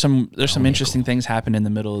there's some interesting things happen in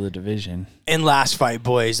the middle of the division. And last fight,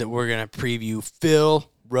 boys, that we're gonna preview: Phil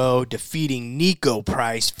Rowe defeating Nico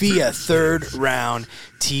Price via 3rd round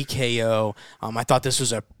TKO. I thought this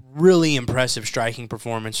was a really impressive striking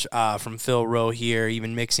performance from Phil Rowe here,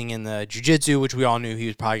 even mixing in the jiu-jitsu, which we all knew he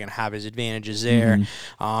was probably going to have his advantages there.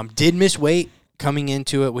 Did miss weight coming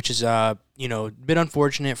into it, which is a bit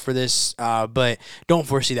unfortunate for this, but don't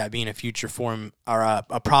foresee that being a future for him, or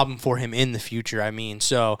a problem for him in the future. I mean,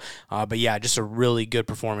 so, but yeah, just a really good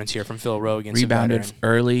performance here from Phil Rowe against rebounded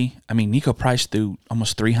early. I mean, Nico Price threw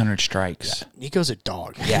almost 300 strikes. Yeah. Nico's a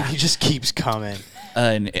dog. Yeah, he just keeps coming.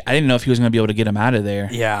 And I didn't know if he was going to be able to get him out of there.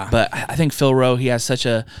 Yeah, but I think Phil Rowe, he has such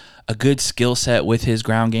a good skill set with his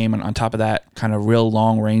ground game, and on top of that, kind of real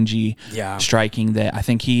long rangey striking, that I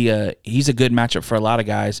think he's a good matchup for a lot of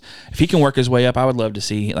guys. If he can work his way up, I would love to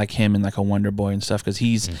see like him and like a Wonder Boy and stuff, because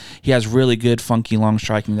he has really good funky long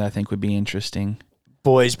striking that I think would be interesting.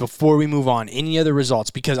 Boys, before we move on, any other results?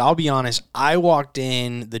 Because I'll be honest, I walked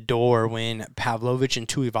in the door when Pavlovich and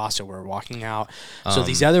Tuivasa were walking out. So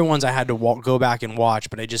these other ones I had to go back and watch,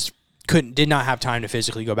 but I just did not have time to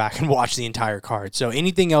physically go back and watch the entire card. So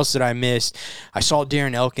anything else that I missed, I saw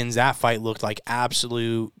Darren Elkins. That fight looked like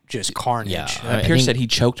absolute just carnage. Yeah, Pierce said he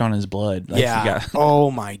choked on his blood. Oh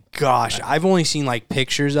my gosh. I've only seen like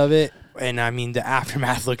pictures of it. And I mean, the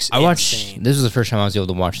aftermath looks insane. This was the first time I was able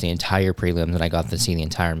to watch the entire prelims, and I got to see the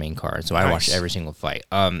entire main card. So I watched every single fight.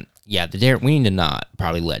 We need to not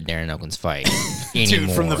probably let Darren Elkins fight anymore.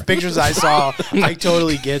 Dude, from the pictures I saw, I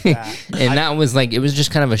totally get that. And that was like, it was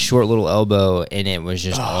just kind of a short little elbow, and it was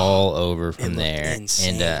just all over from there.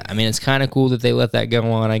 Insane. And I mean, it's kind of cool that they let that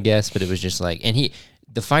go on, I guess, but it was just like,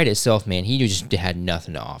 the fight itself, man, he just had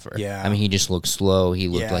nothing to offer. Yeah. I mean, he just looked slow. He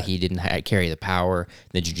looked like he didn't carry the power.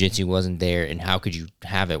 The jiu-jitsu wasn't there, and how could you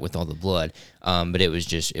have it with all the blood? But it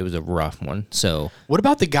was a rough one. So, what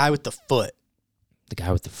about the guy with the foot? The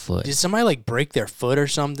guy with the foot. Did somebody like break their foot or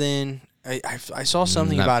something? I saw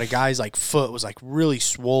something about a guy's like foot was like really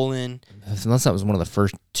swollen. Unless that was one of the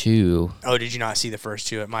first two. Oh, did you not see the first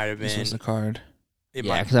two? It might have been. This was the card.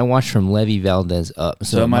 Because I watched from Levy Valdez up.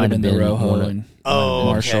 So it might have been the Rojo and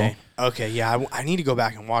Marshall. Okay, yeah. I need to go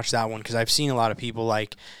back and watch that one because I've seen a lot of people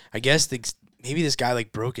like, I guess maybe this guy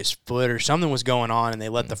like broke his foot or something was going on and they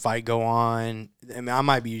let the fight go on. I mean, I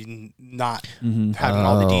might be not having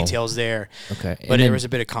all the details there. Okay. But there was a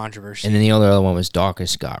bit of controversy. And then the other one was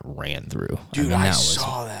Dawkins got ran through. Dude, I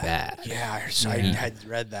saw that. Bad. Yeah, I had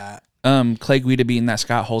read that. Clay Guida beating that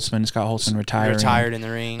Scott Holtzman. Scott Holtzman retired in the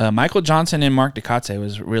ring. Michael Johnson and Mark Dicatse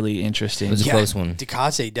was really interesting. It was a close one.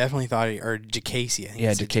 Dicatse definitely thought or Jacasey.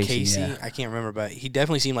 I think Jacasey. Yeah. I can't remember, but he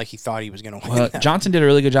definitely seemed like he thought he was going to win. Johnson did a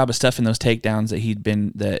really good job of stuffing those takedowns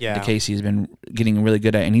that Jacasey has been getting really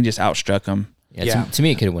good at, and he just outstruck him. Yeah, to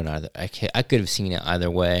me, it could have went either. I could have seen it either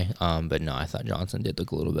way, but no, I thought Johnson did look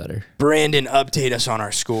a little better. Brandon, update us on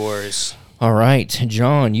our scores. All right,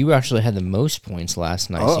 John, you actually had the most points last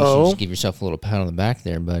night, so you should just give yourself a little pat on the back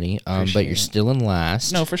there, buddy. But you're still in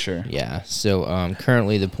last. No, for sure. Yeah, so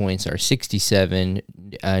currently the points are 67,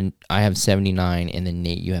 and I have 79, and then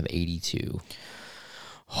Nate, you have 82.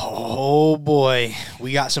 Oh, boy.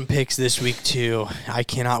 We got some picks this week, too. I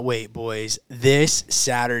cannot wait, boys. This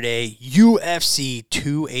Saturday, UFC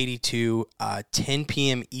 282, 10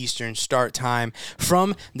 p.m. Eastern start time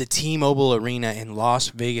from the T-Mobile Arena in Las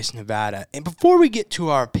Vegas, Nevada. And before we get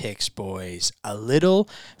to our picks, boys, a little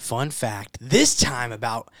fun fact, this time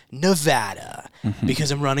about Nevada, because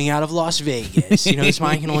I'm running out of Las Vegas. This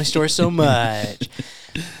mind can only store so much.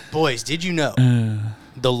 Boys, did you know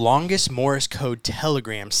the longest Morse code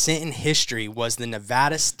telegram sent in history was the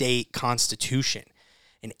Nevada State Constitution?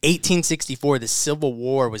 In 1864, the Civil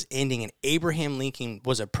War was ending and Abraham Lincoln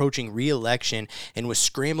was approaching re-election and was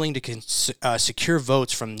scrambling to secure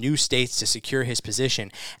votes from new states to secure his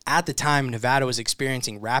position. At the time, Nevada was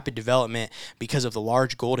experiencing rapid development because of the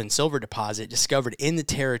large gold and silver deposit discovered in the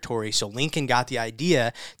territory, so Lincoln got the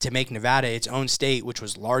idea to make Nevada its own state, which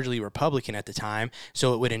was largely Republican at the time,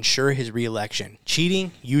 so it would ensure his re-election.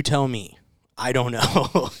 Cheating? You tell me. I don't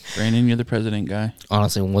know. Brandon, you're the president guy.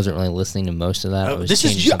 Honestly, wasn't really listening to most of that.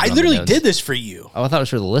 I literally did this for you. Oh, I thought it was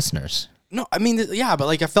for the listeners. No, I mean, yeah, but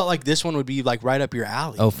like I felt like this one would be like right up your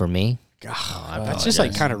alley. Oh, for me? That's just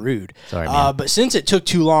like kind of rude. Sorry, man. But since it took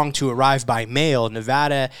too long to arrive by mail,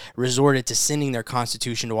 Nevada resorted to sending their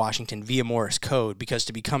constitution to Washington via Morse code because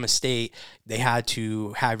to become a state, they had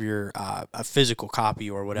to have your a physical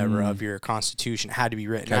copy or whatever of your constitution. It had to be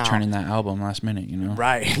written out. Turning that album last minute,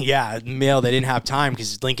 Right? Yeah, mail. They didn't have time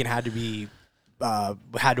because Lincoln had to be.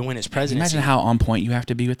 Had to win his presidency. Imagine how on point you have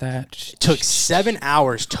to be with that. It took 7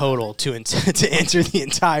 hours total to enter the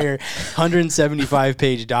entire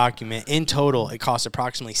 175-page document. In total, it cost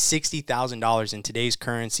approximately $60,000 in today's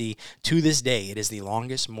currency. To this day, it is the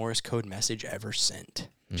longest Morse code message ever sent.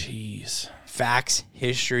 Jeez. Facts,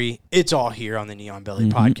 history, it's all here on the Neon Belly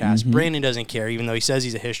podcast. Brandon doesn't care, even though he says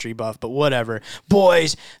he's a history buff, but whatever.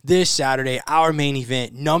 Boys, this Saturday, our main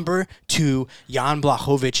event, number 2, Jan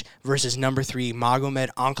Blachowicz versus number 3, Magomed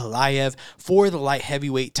Ankalaev for the light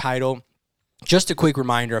heavyweight title. Just a quick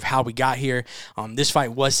reminder of how we got here. This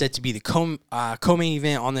fight was set to be the co-main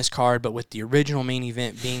event on this card, but with the original main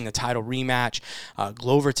event being the title rematch,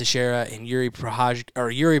 Glover Teixeira and Yuri Prochazka,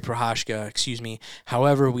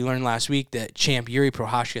 However, we learned last week that champ Yuri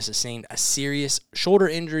Prochazka sustained a serious shoulder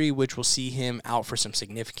injury, which will see him out for some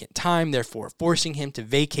significant time, therefore forcing him to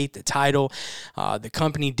vacate the title. The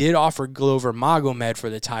company did offer Glover Magomed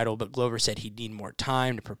for the title, but Glover said he'd need more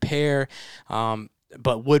time to prepare.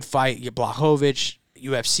 But would fight Blachowicz.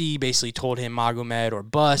 UFC basically told him Magomed or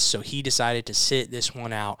bust, so he decided to sit this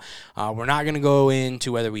one out. We're not going to go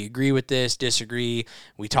into whether we agree with this, disagree.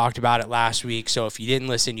 We talked about it last week, so if you didn't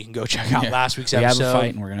listen, you can go check out last week's episode. We have a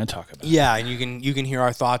fight, and we're going to talk about it. Yeah, and you can hear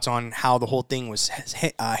our thoughts on how the whole thing was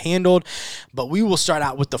handled. But we will start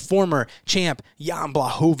out with the former champ, Jan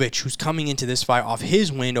Blachowicz, who's coming into this fight off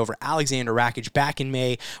his win over Alexander Rakic back in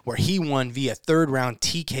May, where he won via third-round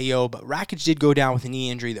TKO, but Rakic did go down with a knee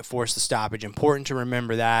injury that forced the stoppage. Important to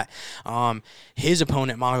remember that. His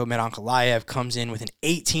opponent, Magomed Ankalaev, comes in with an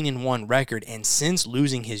 18-1 record, and since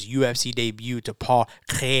losing his UFC debut to Paul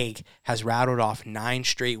Craig, has rattled off 9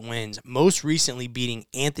 straight wins, most recently beating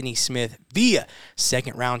Anthony Smith via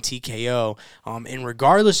second-round TKO. And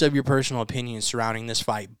regardless of your personal opinions surrounding this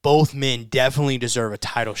fight, both men definitely deserve a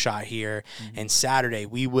title shot here, and Saturday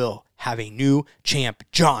we will have a new champ.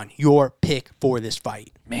 John, your pick for this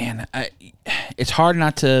fight. Man, it's hard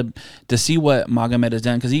not to see what Magomed has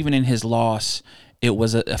done, because even in his loss, it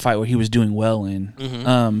was a fight where he was doing well in.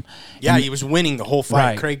 He was winning the whole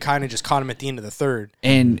fight. Right. Craig kind of just caught him at the end of the third.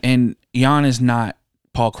 And Jan is not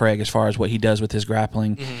Paul Craig as far as what he does with his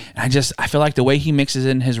grappling. And I feel like the way he mixes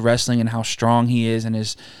in his wrestling and how strong he is, and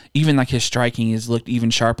his striking has looked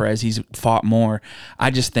even sharper as he's fought more.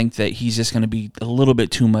 I just think that he's just going to be a little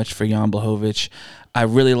bit too much for Jan Blachowicz. I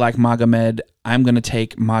really like Magomed. I'm going to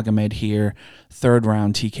take Magomed here, third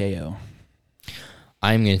round TKO.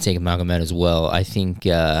 I'm going to take Magomed as well. I think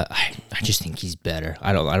I just think he's better.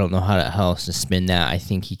 I don't know how else to spin that. I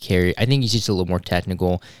think he's just a little more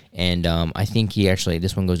technical, and I think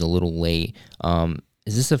this one goes a little late.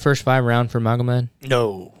 Is this the first 5 round for Magomed?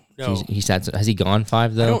 No. Has he gone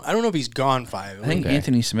 5 though? I don't know if he's gone 5. I think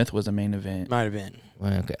Anthony Smith was the main event. Might have been.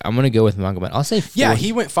 Okay, I'm going to go with Magomed. I'll say 4th. Yeah,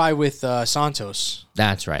 he went 5 with Santos.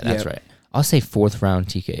 That's right. Right. I'll say 4th round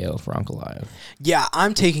TKO for Ankalaev. Yeah,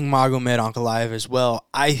 I'm taking Magomed Ankalaev as well.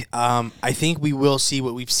 I think we will see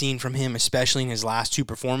what we've seen from him, especially in his last 2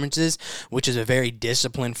 performances, which is a very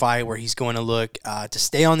disciplined fight where he's going to look to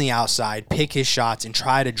stay on the outside, pick his shots, and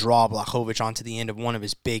try to draw Blachowicz onto the end of one of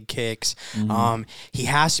his big kicks. He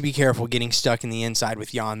has to be careful getting stuck in the inside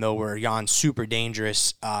with Jan, though, where Jan's super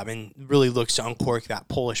dangerous and really looks to uncork that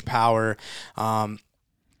Polish power.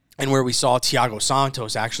 And where we saw Thiago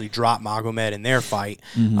Santos actually drop Magomed in their fight.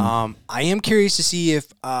 I am curious to see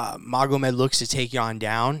if Magomed looks to take Jan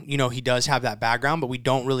down. You know, he does have that background, but we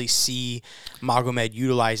don't really see Magomed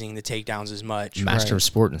utilizing the takedowns as much. Master of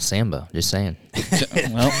sport in Sambo, just saying.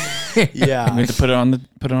 Well, yeah. We have to put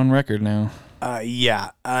it on record now.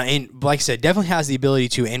 And like I said, definitely has the ability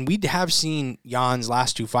to. And we have seen Jan's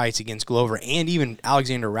last 2 fights against Glover and even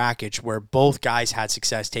Alexander Rakic, where both guys had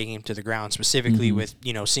success taking him to the ground, specifically with,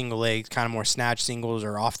 single legs, kind of more snatch singles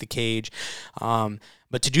or off the cage.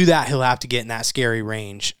 But to do that, he'll have to get in that scary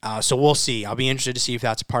range. So we'll see. I'll be interested to see if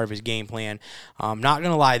that's a part of his game plan. Not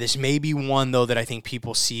going to lie, this may be one, though, that I think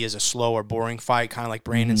people see as a slow or boring fight, kind of like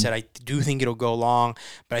Brandon said. I do think it'll go long,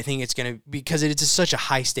 but I think it's going to, because it's such a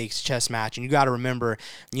high-stakes chess match, and you got to remember,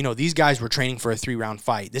 these guys were training for a 3-round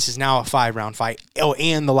fight. This is now a 5-round fight. Oh,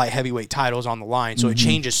 and the light heavyweight title's on the line, so it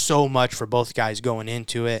changes so much for both guys going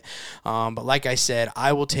into it. But like I said,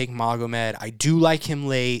 I will take Magomed. I do like him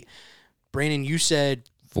late. Brandon, you said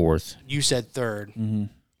 4th. You said 3rd.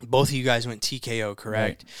 Both of you guys went TKO,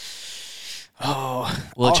 correct? Right. Oh,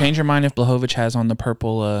 will it change your mind if Blachowicz has on the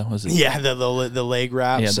purple? Was it? Yeah, the leg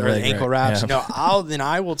wraps or the ankle wraps. Yeah. No,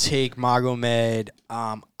 I will take Magomed.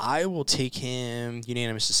 I will take him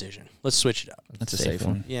unanimous decision. Let's switch it up. That's a safe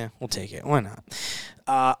one. Yeah, we'll take it. Why not?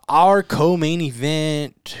 Our co-main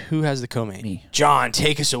event. Who has the co-main? Me. John,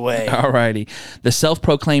 take us away. Alrighty. The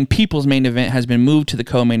self-proclaimed people's main event has been moved to the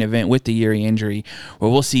co-main event with the Yuri injury,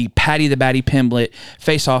 where we'll see Paddy the Baddy Pimblett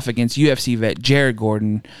face off against UFC vet Jared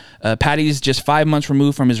Gordon. Paddy's just 5 months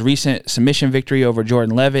removed from his recent submission victory over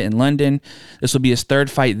Jordan Levitt in London. This will be his 3rd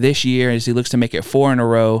fight this year as he looks to make it 4 in a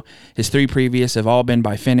row. His 3 previous have all been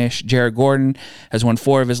by finish. Jared Gordon has won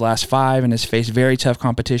 4 of his last 5 and has faced very tough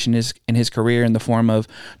competition in his career in the form of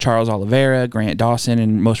Charles Oliveira, Grant Dawson,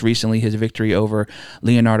 and most recently his victory over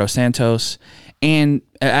Leonardo Santos. And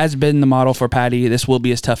as been the model for Paddy, this will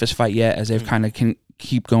be his toughest fight yet as they've kind of can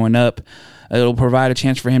keep going up. It'll provide a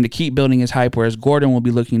chance for him to keep building his hype, whereas Gordon will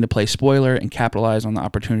be looking to play spoiler and capitalize on the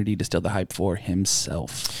opportunity to steal the hype for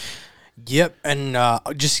himself. Yep, and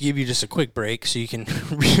just to give you just a quick break so you can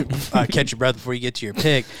catch your breath before you get to your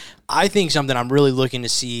pick, I think something I'm really looking to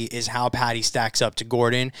see is how Paddy stacks up to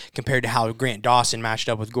Gordon compared to how Grant Dawson matched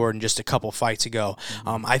up with Gordon just a couple fights ago.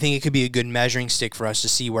 I think it could be a good measuring stick for us to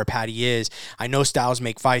see where Paddy is. I know styles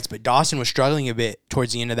make fights, but Dawson was struggling a bit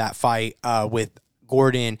towards the end of that fight with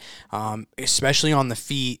Gordon, especially on the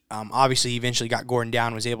feet. Obviously, he eventually got Gordon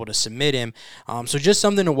down, was able to submit him. So just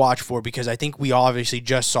something to watch for, because I think we obviously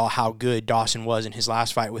just saw how good Dawson was in his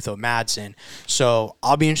last fight with O'Madsen. So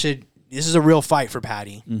I'll be interested. This is a real fight for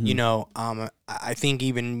Patty. You know, I think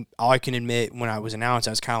even all I can admit when I was announced,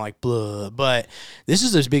 I was kind of like, blah. But this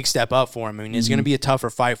is a big step up for him. I mean, it's going to be a tougher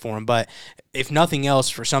fight for him. But if nothing else,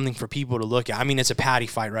 for something for people to look at. I mean, it's a Patty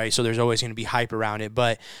fight, right? So there's always going to be hype around it.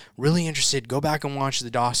 But really interested, go back and watch the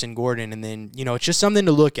Dawson Gordon. And then, you know, it's just something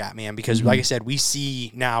to look at, man. Because like I said, we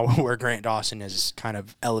see now where Grant Dawson has kind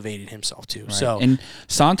of elevated himself to. Right. So, and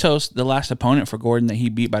Santos, the last opponent for Gordon that he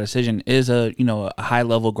beat by decision, is a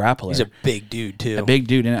high-level grappler. He's a big dude, too. A big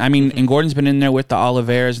dude. And I mean, and Gordon's been in there with the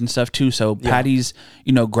Oliveras and stuff too. So Patty's,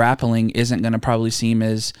 grappling isn't going to probably seem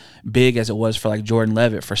as big as it was for like Jordan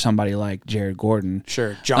Levitt for somebody like Jared Gordon.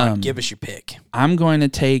 Sure. John, give us your pick. I'm actually going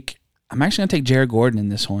to take Jared Gordon in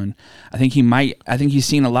this one. I think he's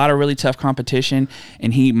seen a lot of really tough competition,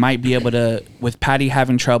 and he might be able to, with Patty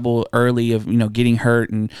having trouble early of, getting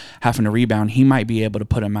hurt and having to rebound, he might be able to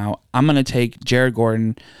put him out. I'm going to take Jared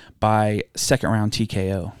Gordon by second round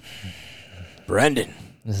TKO. Brendan.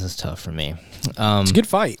 This is tough for me. It's a good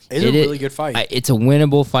fight. It's a really good fight. It's a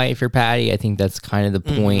winnable fight for Patty. I think that's kind of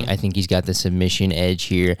the point. I think he's got the submission edge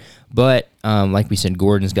here. But like we said,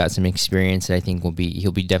 Gordon's got some experience that I think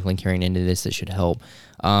he'll be definitely carrying into this. That should help.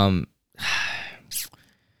 I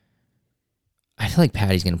feel like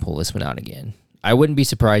Patty's going to pull this one out again. I wouldn't be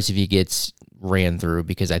surprised if he gets ran through,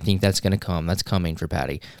 because I think that's going to come. That's coming for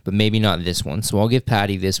Patty. But maybe not this one. So I'll give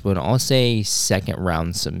Patty this one. I'll say second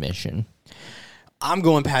round submission. I'm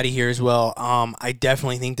going Patty here as well. I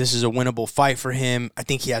definitely think this is a winnable fight for him. I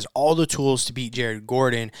think he has all the tools to beat Jared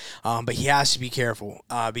Gordon, but he has to be careful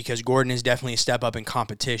because Gordon is definitely a step up in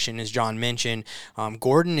competition, as John mentioned.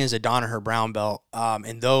 Gordon is a Danaher brown belt,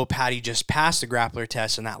 and though Patty just passed the grappler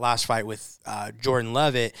test in that last fight with Jordan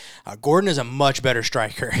Levitt, Gordon is a much better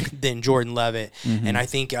striker than Jordan Levitt, and I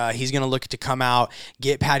think he's going to look to come out,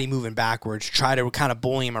 get Patty moving backwards, try to kind of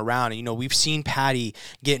bully him around. And, we've seen Patty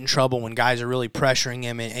get in trouble when guys are really pressuring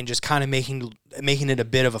him and just kind of making it a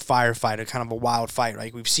bit of a firefight, a kind of a wild fight.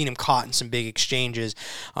 Like we've seen him caught in some big exchanges.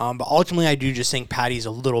 But ultimately, I do just think Patty's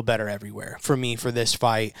a little better everywhere for me for this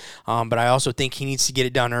fight. But I also think he needs to get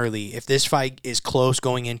it done early. If this fight is close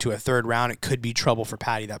going into a third round, it could be trouble for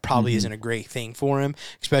Patty. That probably isn't a great thing for him,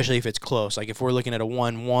 especially if it's close. Like if we're looking at a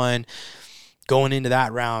 1-1 going into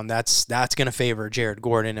that round, that's going to favor Jared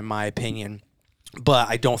Gordon, in my opinion. But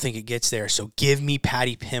I don't think it gets there. So give me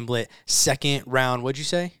Patty Pimblett, second round. What'd you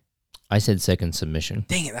say? I said second submission.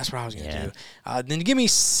 Dang it, that's what I was going to do. Then give me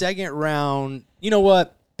second round. You know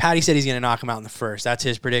what? Patty said he's going to knock him out in the first. That's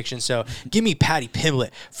his prediction. So give me Patty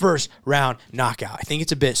Pimblett, first round knockout. I think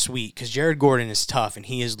it's a bit sweet because Jared Gordon is tough and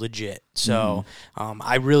he is legit. So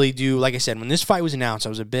I really do. Like I said, when this fight was announced, I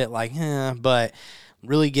was a bit like, but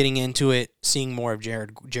really getting into it, seeing more of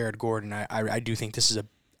Jared Gordon, I do think this is a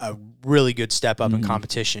really good step up in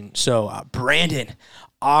competition. So, Brandon,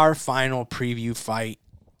 our final preview fight,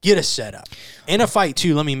 get us set up. And a fight,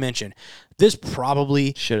 too, let me mention. This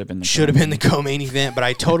probably should have been the co-main event, but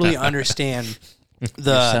I totally understand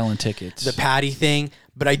selling tickets, the Patty thing.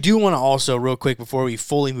 But I do want to also, real quick, before we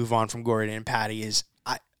fully move on from Gordon and Patty, is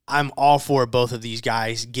I'm all for both of these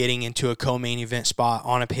guys getting into a co-main event spot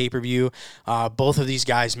on a pay-per-view. Both of these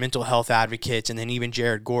guys, mental health advocates, and then even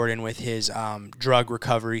Jared Gordon with his drug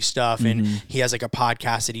recovery stuff. And he has like a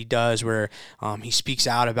podcast that he does where he speaks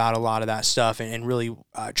out about a lot of that stuff and really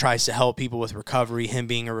tries to help people with recovery, him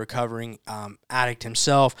being a recovering addict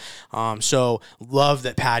himself. So love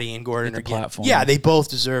that Patty and Gordon are getting. Yeah, they both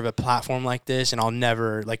deserve a platform like this, and I'll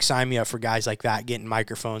never, sign me up for guys like that getting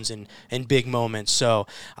microphones in big moments. So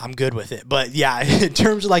I'm good with it. But yeah, in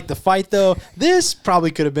terms of the fight though, this probably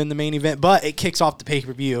could have been the main event, but it kicks off the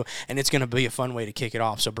pay-per-view and it's going to be a fun way to kick it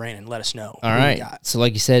off. So Brandon, let us know. All right. So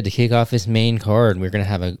like you said, to kick off this main card, we're going to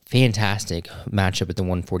have a fantastic matchup at the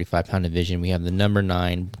 145-pound division. We have the number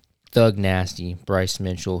 9 Thug Nasty, Bryce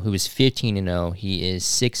Mitchell, who is 15-0. He is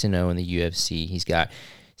 6-0 in the UFC. He's got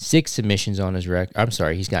 6 submissions on his record. I'm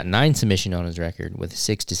sorry, he's got 9 submissions on his record with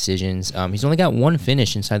 6 decisions. He's only got 1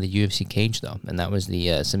 finish inside the UFC cage, though, and that was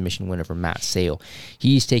the submission winner for Matt Sale.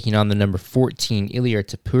 He's taking on the number 14, Ilir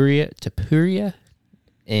Topuria,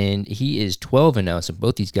 and he is 12-0, so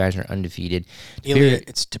both these guys are undefeated. Ilir,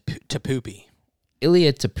 it's Tapupi.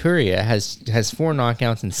 Ilia Topuria has 4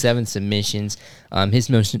 knockouts and 7 submissions. His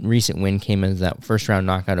most recent win came as that first round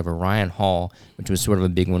knockout over Ryan Hall, which was sort of a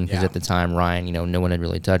big one because at the time Ryan, no one had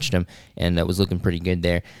really touched him, and that was looking pretty good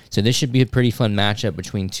there. So this should be a pretty fun matchup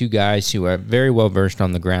between 2 guys who are very well versed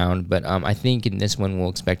on the ground. But I think in this one we'll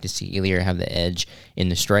expect to see Ilia have the edge in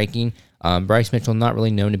the striking. Bryce Mitchell, not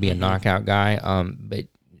really known to be a knockout guy, but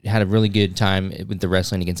had a really good time with the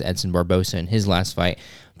wrestling against Edson Barbosa in his last fight.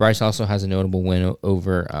 Bryce also has a notable win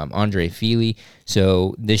over Andre Fili,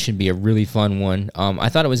 so this should be a really fun one. I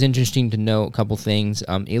thought it was interesting to know a couple things.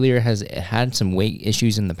 Ilia has had some weight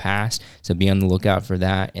issues in the past, so be on the lookout for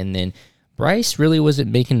that. And then Bryce really wasn't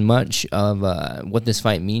making much of what this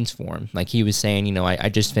fight means for him. Like he was saying, I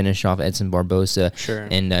just finished off Edson Barbosa,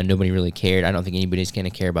 and nobody really cared. I don't think anybody's going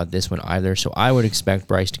to care about this one either. So I would expect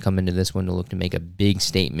Bryce to come into this one to look to make a big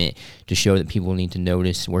statement to show that people need to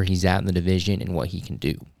notice where he's at in the division and what he can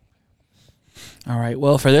do. All right.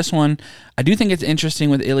 Well, for this one, I do think it's interesting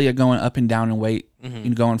with Ilia going up and down in weight,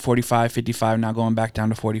 going 45, 55, now going back down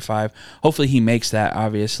to 45. Hopefully he makes that,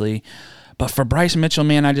 obviously. But for Bryce Mitchell,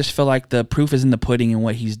 man, I just feel like the proof is in the pudding and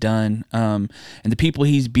what he's done. And the people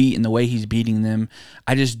he's beat and the way he's beating them,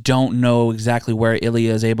 I just don't know exactly where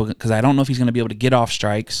Ilia is able, because I don't know if he's going to be able to get off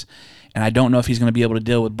strikes, and I don't know if he's going to be able to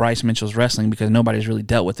deal with Bryce Mitchell's wrestling because nobody's really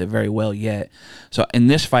dealt with it very well yet. So in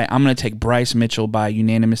this fight, I'm going to take Bryce Mitchell by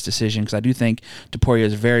unanimous decision because I do think Topuria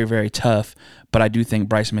is very, very tough, but I do think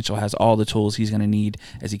Bryce Mitchell has all the tools he's going to need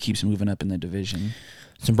as he keeps moving up in the division.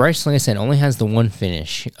 So Bryce, like I said, only has the one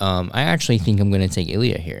finish. I actually think I'm going to take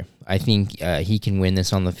Ilia here. I think he can win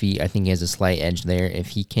this on the feet. I think he has a slight edge there if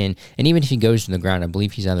he can. And even if he goes to the ground, I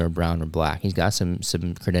believe he's either a brown or black. He's got some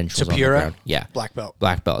credentials on the ground. Yeah. Black belt.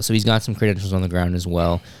 Black belt. So he's got some credentials on the ground as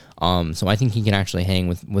well. So I think he can actually hang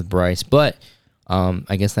with Bryce. But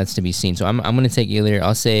I guess that's to be seen. So I'm going to take Ilia.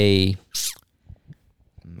 I'll say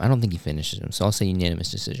I don't think he finishes him. So I'll say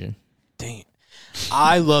unanimous decision. Dang.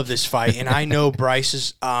 I love this fight, and I know Bryce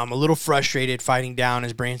is a little frustrated fighting down,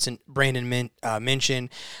 as Brandon mentioned,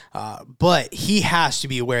 but he has to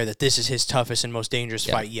be aware that this is his toughest and most dangerous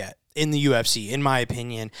fight yet in the UFC, in my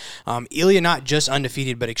opinion. Ilia not just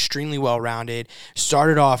undefeated, but extremely well-rounded.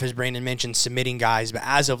 Started off, as Brandon mentioned, submitting guys, but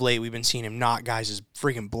as of late, we've been seeing him knock guys'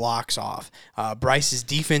 freaking blocks off. Bryce is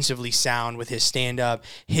defensively sound with his stand-up.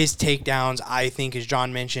 His takedowns, I think, as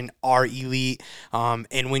John mentioned, are elite.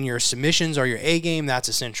 And when your submissions are your A-game, that's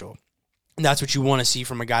essential. That's what you want to see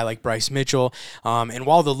from a guy like Bryce Mitchell. And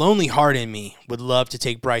while the lonely heart in me would love to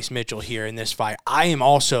take Bryce Mitchell here in this fight, I am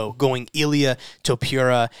also going Ilia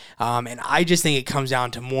Topuria. And I just think it comes down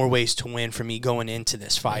to more ways to win for me going into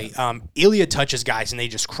this fight. Ilia touches guys and they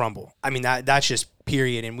just crumble. I mean, that's just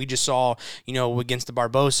period. And we just saw, against the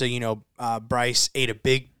Barbosa, Bryce ate a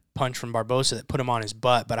big punch from Barbosa that put him on his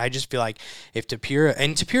butt. But I just feel like if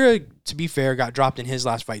Topuria, to be fair, got dropped in his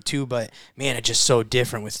last fight too, but man, it's just so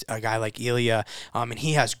different with a guy like Ilia. And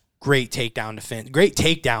he has great takedown defense, great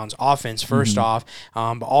takedowns offense first off,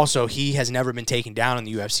 but also he has never been taken down in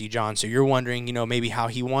the UFC, John. So you're wondering, maybe how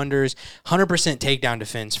he wonders. 100% takedown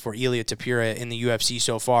defense for Ilia Topuria in the UFC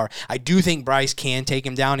so far. I do think Bryce can take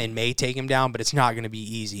him down and may take him down, but it's not going to be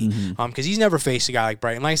easy because he's never faced a guy like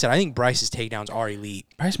Bryce. And like I said, I think Bryce's takedowns are elite.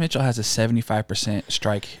 Bryce Mitchell has a 75%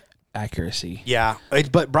 strike accuracy. Yeah,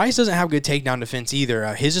 but Bryce doesn't have good takedown defense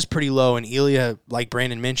either. His is pretty low, and Ilia, like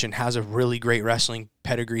Brandon mentioned, has a really great wrestling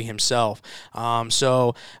pedigree himself.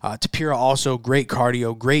 So Topuria also great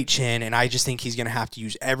cardio, great chin, and I just think he's going to have to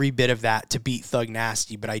use every bit of that to beat Thug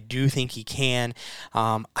Nasty, but I do think he can.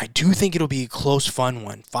 I do think it'll be a close, fun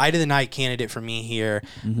one. Fight of the night candidate for me here,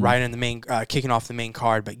 right in the main, kicking off the main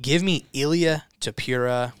card, but give me Ilia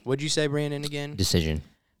Topuria. What'd you say, Brandon, again? Decision.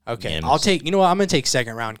 Okay, I'll take. You know what? I'm gonna take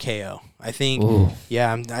second round KO. I think. Ooh.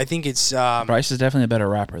 Yeah, I think it's. Bryce is definitely a better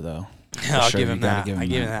rapper, though. I'll give him that. I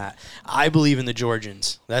give him that. I believe in the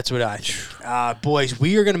Georgians. That's what I think. Boys,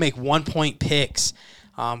 we are gonna make 1 point picks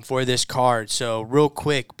for this card. So real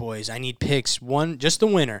quick, boys, I need picks. One, just the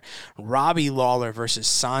winner. Robbie Lawler versus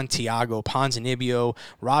Santiago Ponzinibbio.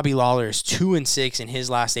 Robbie Lawler is 2-6 in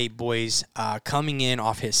his last 8, boys, coming in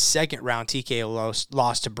off his second round TKO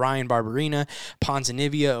loss to Brian Barberena.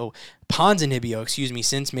 Ponzinibbio,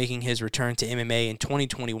 since making his return to MMA in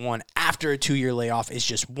 2021 after a 2-year layoff, is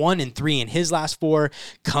just 1-3 in his last 4,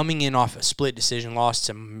 coming in off a split decision loss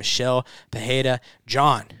to Michel Pereira.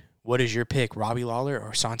 John, what is your pick, Robbie Lawler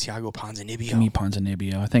or Santiago Ponzinibbio? Give me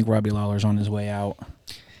Ponzinibbio. I think Robbie Lawler's on his way out.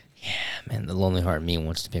 Yeah, man, the lonely heart in me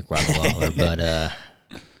wants to pick Robbie Lawler,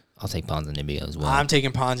 but I'll take Ponzinibbio as well. I'm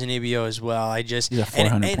taking Ponzinibbio as well. He's a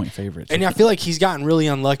 400-point favorite. And I feel like he's gotten really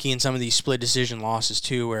unlucky in some of these split decision losses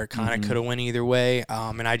too, where it kind of could have went either way.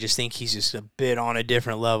 And I just think he's just a bit on a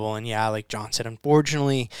different level. And yeah, like John said,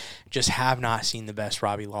 unfortunately, just have not seen the best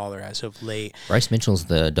Robbie Lawler as of late. Bryce Mitchell's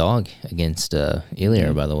the dog against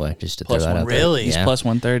Eliar, by the way, just to plus throw that out really? there. He's plus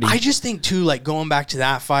 130. I just think too, like going back to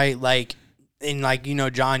that fight, like. And like, you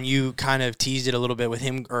know, John, you kind of teased it a little bit with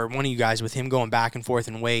him, or one of you guys, with him going back and forth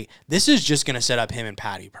in weight. This is just going to set up him and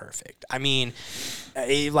Patty perfect. I mean,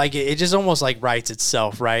 it just almost like writes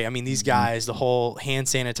itself, right? I mean, these guys, the whole hand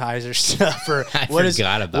sanitizer stuff, or what does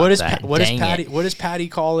Patty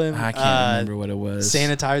call him? I can't remember what it was.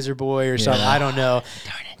 Sanitizer boy or something. I don't know.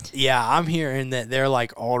 Darn it. Yeah, I'm hearing that they're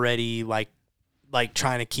like already like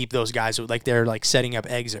trying to keep those guys, like they're like setting up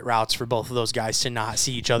exit routes for both of those guys to not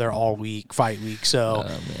see each other all week, fight week. So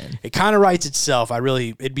it kind of writes itself.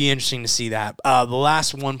 It'd be interesting to see that. The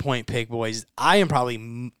last 1 point pick, boys,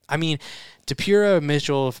 Tapira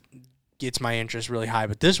Mitchell gets my interest really high,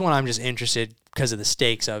 but this one I'm just interested because of the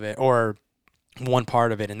stakes of it, or one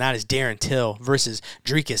part of it, and that is Darren Till versus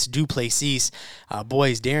Dricus du Plessis.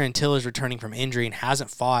 Boys, Darren Till is returning from injury and hasn't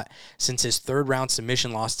fought since his third-round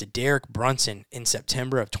submission loss to Derek Brunson in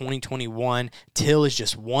September of 2021. Till is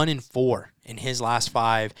just 1-4 in his last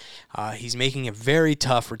 5. He's making a very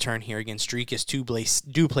tough return here against Dricus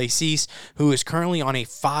du Plessis, who is currently on a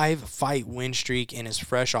 5-fight win streak and is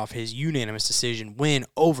fresh off his unanimous decision win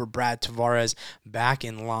over Brad Tavares back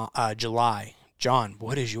in July. John,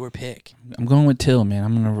 what is your pick? I'm going with Till, man.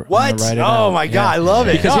 I'm gonna write it out. Oh my God, I love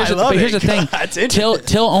it. Because here's the thing.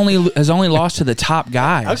 Till has only lost to the top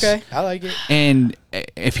guys. Okay, I like it. And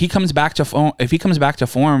if he comes back to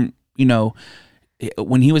form, you know,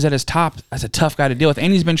 when he was at his top, that's a tough guy to deal with.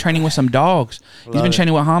 And he's been training with some dogs. He's been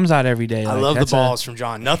training with Hamzat every day. I love the balls from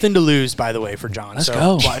John. Nothing to lose, by the way, for John. Let's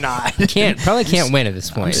go. Why not? Probably can't win at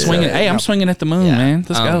this point. I'm swinging at the moon, man.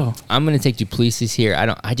 Let's go. I'm gonna take du Plessis here.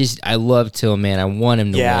 I love Till, man. I want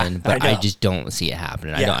him to win, but I just don't see it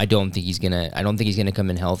happening. Yeah. I don't think he's gonna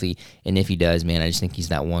come in healthy. And if he does, man, I just think he's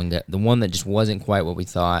that one guy, the one that just wasn't quite what we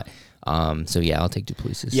thought. So yeah, I'll take du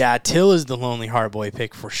Plessis. Yeah, Till is the lonely heart boy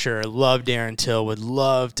pick for sure. Love Darren Till. Would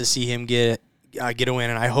love to see him get a win,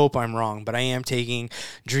 and I hope I'm wrong, but I am taking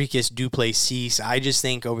Dricus du Plessis. I just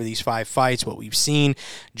think over these 5 fights, what we've seen,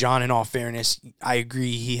 John, in all fairness, I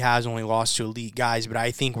agree he has only lost to elite guys, but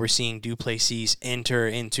I think we're seeing du Plessis enter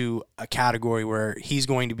into a category where he's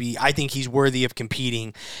going to be, I think he's worthy of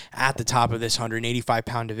competing at the top of this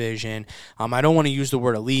 185-pound division. I don't want to use the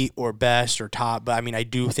word elite or best or top, but I mean, I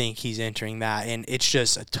do think he's entering that, and it's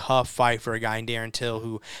just a tough fight for a guy in Darren Till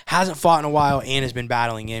who hasn't fought in a while and has been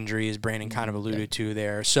battling injury, as Brandon kind of alluded to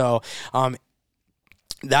there. So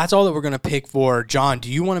that's all that we're going to pick for. John,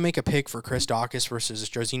 do you want to make a pick for Chris Daukaus versus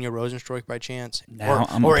Jairzinho Rozenstruik by chance?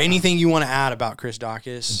 Or anything you want to add about Chris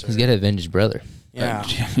Daukaus? He's got to avenge his brother. Yeah.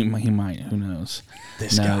 He might. Who knows?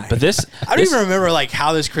 This guy. But I don't even remember like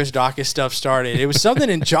how this Chris Daukaus stuff started. It was something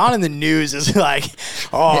in John in the news is like,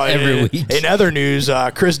 every week. In other news,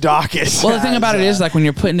 Chris Daukaus. Well, the thing about it is, like, when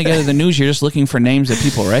you're putting together the news, you're just looking for names that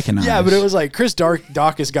people recognize. Yeah, but it was like Chris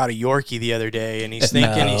Daukaus got a Yorkie the other day, and he's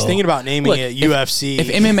thinking about naming it UFC. If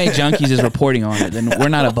MMA Junkies is reporting on it, then we're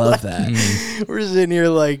not above that. We're sitting here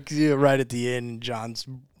like right at the end, John's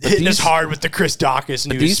hitting us hard with the Chris Daukaus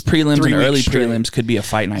news. These prelims and early prelims could be a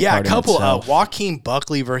fight night. Yeah, a couple. Joaquin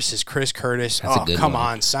Buckley versus Chris Curtis. Come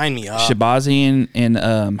on, sign me up. Shabazi and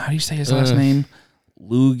how do you say his last name?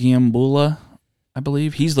 Lugiambula, I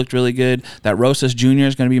believe. He's looked really good. That Rosas Jr.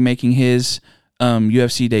 is going to be making his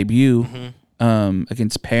UFC debut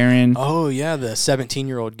against Perrin. Oh yeah, the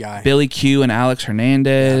 17-year-old guy. Billy Q and Alex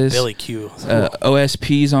Hernandez. Yeah, Billy Q.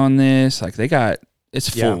 OSP's on this. Like it's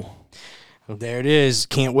full. Yeah. Well, there it is.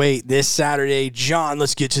 Can't wait. This Saturday. John,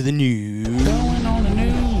 let's get to the news. Going on the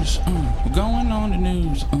news. Going on the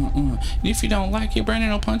news. If you don't like it, Brandon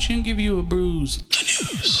will punch you and give you a bruise.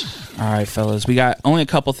 The news. All right, fellas. We got only a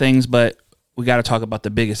couple things, but we got to talk about the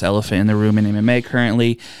biggest elephant in the room in MMA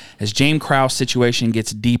currently, as James Krause' situation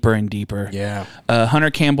gets deeper and deeper. Yeah.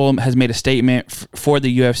 Hunter Campbell has made a statement for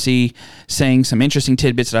the UFC saying some interesting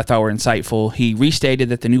tidbits that I thought were insightful. He restated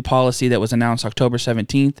that the new policy that was announced October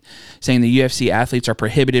 17th, saying the UFC athletes are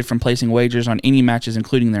prohibited from placing wagers on any matches,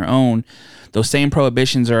 including their own. Those same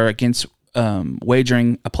prohibitions are against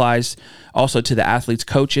wagering applies also to the athletes'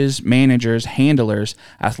 coaches, managers, handlers,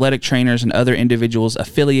 athletic trainers, and other individuals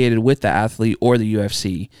affiliated with the athlete or the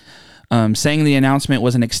UFC. Saying the announcement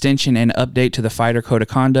was an extension and update to the fighter code of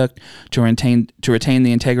conduct to retain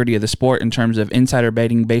the integrity of the sport in terms of insider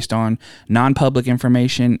betting based on non-public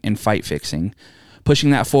information and fight fixing.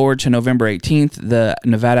 Pushing that forward to November 18th, the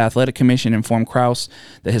Nevada Athletic Commission informed Krause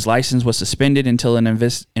that his license was suspended until an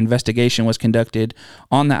investigation was conducted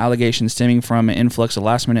on the allegations stemming from an influx of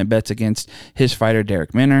last-minute bets against his fighter,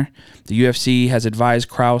 Darrick Minner. The UFC has advised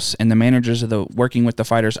Krause and the managers working with the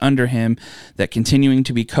fighters under him that continuing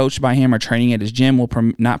to be coached by him or training at his gym will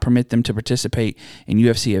not permit them to participate in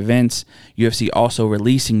UFC events. UFC also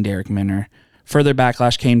releasing Darrick Minner. Further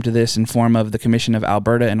backlash came to this in form of the Commission of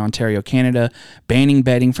Alberta and Ontario, Canada, banning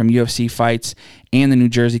betting from UFC fights, and the New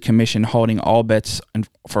Jersey Commission holding all bets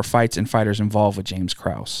for fights and fighters involved with James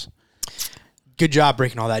Krause. Good job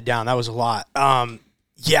breaking all that down. That was a lot.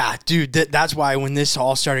 Yeah, dude, that's why when this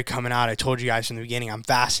all started coming out, I told you guys from the beginning, I'm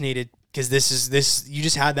fascinated because this you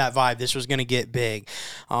just had that vibe. This was going to get big.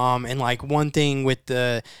 And like one thing with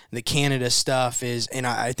the Canada stuff is, and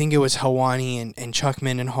I think it was Helwani and Chuck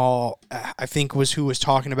Mindenhall, I think was who was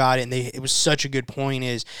talking about it. And it was such a good point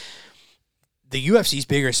is the UFC's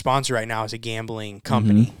biggest sponsor right now is a gambling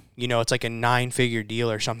company. Mm-hmm. You know, it's like a 9-figure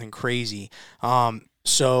deal or something crazy.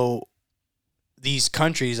 So these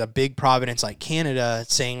countries, a big province like Canada,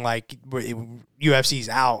 saying like UFC's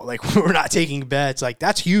out, like we're not taking bets, like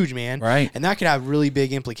that's huge, man. Right. And that could have really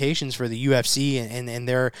big implications for the UFC and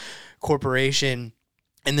their corporation.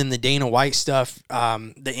 And then the Dana White stuff,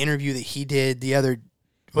 the interview that he did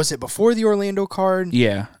was it before the Orlando card?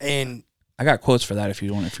 Yeah. And I got quotes for that if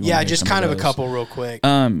you want. Yeah, just kind of a couple real quick.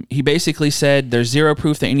 He basically said there's zero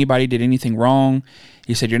proof that anybody did anything wrong.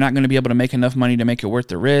 He said you're not going to be able to make enough money to make it worth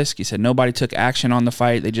the risk. He said nobody took action on the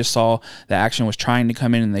fight. They just saw the action was trying to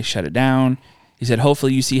come in and they shut it down. He said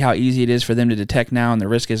hopefully you see how easy it is for them to detect now and the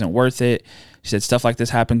risk isn't worth it. He said stuff like this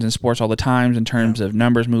happens in sports all the time in terms of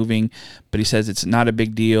numbers moving, but he says it's not a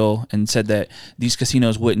big deal and said that these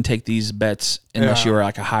casinos wouldn't take these bets unless you were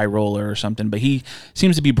like a high roller or something, but he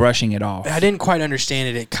seems to be brushing it off. I didn't quite understand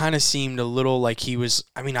it. It kind of seemed a little like he was,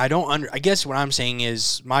 I mean, I guess what I'm saying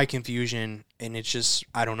is my confusion, and it's just,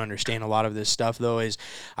 I don't understand a lot of this stuff though, is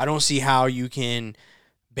I don't see how you can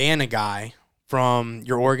ban a guy from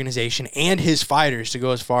your organization and his fighters to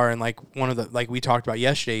go as far, and like one of the, like we talked about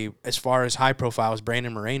yesterday, as far as high profile as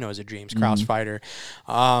Brandon Moreno is a James Krause fighter,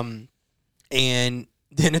 and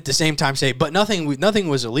then at the same time say, but nothing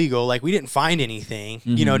was illegal, like we didn't find anything,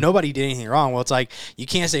 you know, nobody did anything wrong. Well, it's like you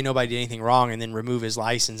can't say nobody did anything wrong and then remove his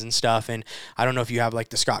license and stuff. And I don't know if you have like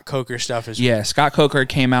the Scott Coker stuff as well. Yeah, Scott Coker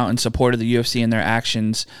came out and supported the UFC and their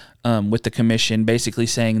actions with the commission, basically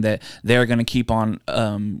saying that they're going to keep on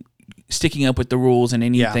sticking up with the rules and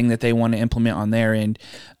anything that they want to implement on their end,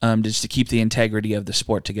 just to keep the integrity of the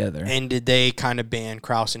sport together. And did they kind of ban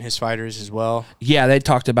Krause and his fighters as well? Yeah, they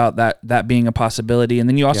talked about that being a possibility. And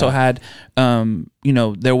then you also had,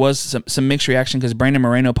 there was some mixed reaction because Brandon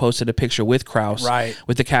Moreno posted a picture with Krause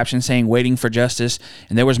with the caption saying, "Waiting for justice."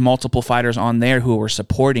 And there was multiple fighters on there who were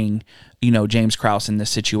supporting, James Krause in this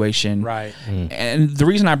situation. Right. And the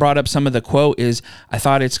reason I brought up some of the quote is I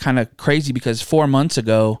thought it's kind of crazy because 4 months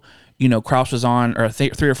ago, Krause was on, or 3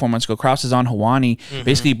 or 4 months ago, Krause is on Helwani,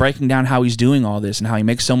 basically breaking down how he's doing all this and how he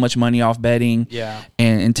makes so much money off betting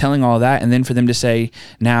and telling all that. And then for them to say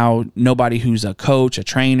now nobody who's a coach, a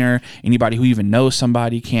trainer, anybody who even knows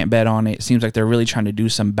somebody can't bet on it. It seems like they're really trying to do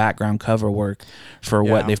some background cover work for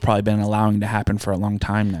what they've probably been allowing to happen for a long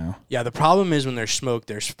time now. Yeah, the problem is when there's smoke,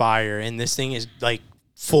 there's fire, and this thing is like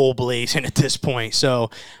full blazing at this point. So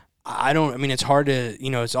it's hard to,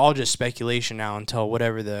 it's all just speculation now until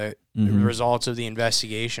whatever the results of the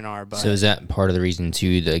investigation are. But so is that part of the reason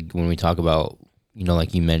too, when we talk about,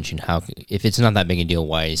 like you mentioned, how if it's not that big a deal,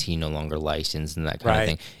 why is he no longer licensed and that kind of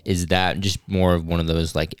thing? Is that just more of one of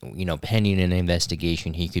those, like, pending an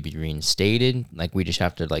investigation, he could be reinstated? Like, we just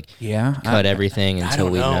have to cut everything until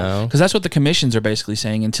we know? Because that's what the commissions are basically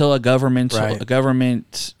saying. Until a government,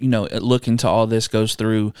 look into all this goes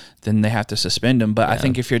through, then they have to suspend him. But I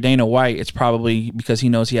think if you're Dana White, it's probably because he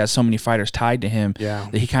knows he has so many fighters tied to him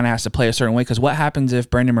that he kind of has to play a certain way. Because what happens if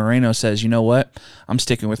Brandon Moreno says, you know what, I'm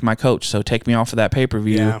sticking with my coach, so take me off of that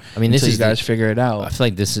pay-per-view. I mean, this is you guys figure it out. I feel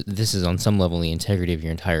like this is on some level the integrity of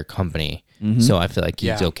your entire company. So I feel like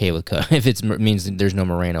he's okay with if it means that there's no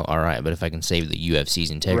Moreno, all right. But if I can save the UFC's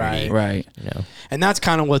integrity, right. And that's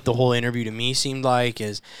kind of what the whole interview to me seemed like.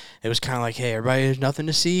 Is it was kind of like, hey, everybody, there's nothing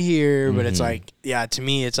to see here. But it's like, to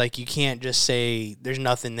me, it's like you can't just say there's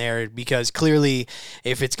nothing there, because clearly,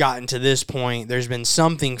 if it's gotten to this point, there's been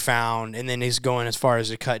something found, and then he's going as far as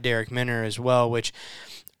to cut Darrick Minner as well, which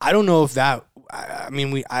I don't know if that.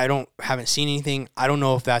 Haven't seen anything. I don't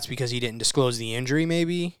know if that's because he didn't disclose the injury,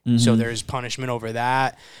 maybe. So there's punishment over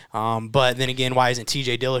that. But then again, why hasn't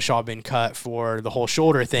TJ Dillashaw been cut for the whole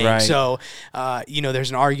shoulder thing? Right. So, there's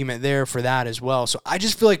an argument there for that as well. So I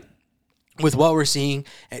just feel like with what we're seeing,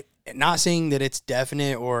 not saying that it's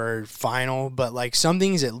definite or final, but like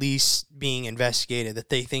something's at least being investigated that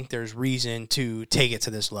they think there's reason to take it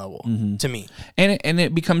to this level, to me. And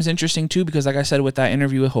it becomes interesting too, because like I said, with that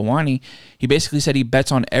interview with Helwani, he basically said he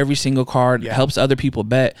bets on every single card, helps other people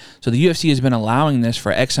bet. So the UFC has been allowing this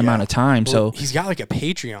for X amount of time. Well, so he's got like a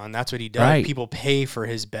Patreon. That's what he does. Right. People pay for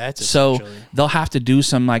his bets. So they'll have to do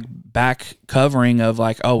some like back covering of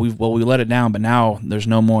like, oh, we let it down, but now there's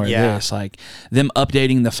no more of this. Like them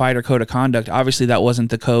updating the fighter code of conduct. Obviously that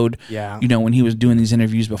wasn't the code, you know, when he was doing these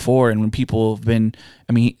interviews before, and when people have been,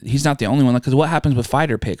 I mean, he's not the only one, because what happens with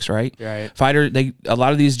fighter picks, right? A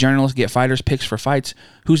lot of these journalists get fighters picks for fights.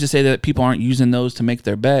 Who's to say that people aren't using those to make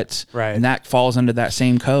their bets? Right. And that falls under that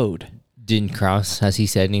same code. Didn't Krause, has he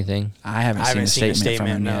said anything? I haven't seen a statement from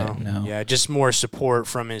him yet. No. Yeah, just more support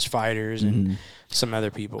from his fighters and some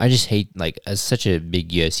other people. I just hate, like, as such a big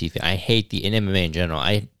UFC fan, I hate in MMA in general.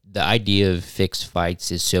 The idea of fixed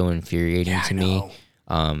fights is so infuriating to me.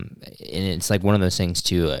 And it's like one of those things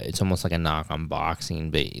too. It's almost like a knock on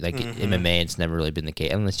boxing, but like MMA, it's never really been the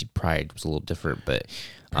case. Unless Pride was a little different, but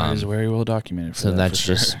is very well documented. So that's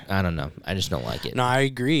just I don't know. I just don't like it. No, I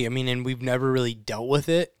agree. I mean, and we've never really dealt with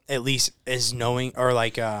it, at least as knowing, or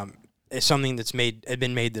like it's something that's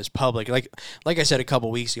been made this public. Like I said a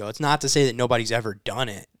couple weeks ago, it's not to say that nobody's ever done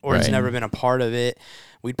it or it's never been a part of it.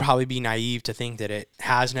 We'd probably be naive to think that it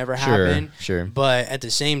has never happened. Sure. But at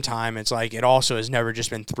the same time, it's like it also has never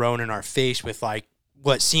just been thrown in our face with like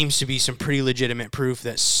what seems to be some pretty legitimate proof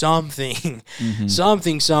that something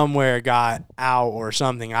somewhere got out or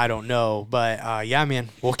something. I don't know. But yeah, man,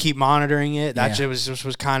 we'll keep monitoring it. That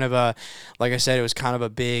was kind of a, like I said, it was kind of a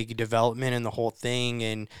big development in the whole thing.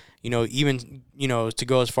 And, you know, even, you know, to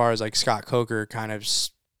go as far as like Scott Coker kind of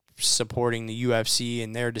supporting the UFC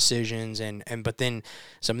and their decisions, and but then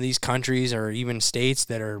some of these countries or even states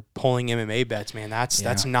that are pulling MMA bets, man,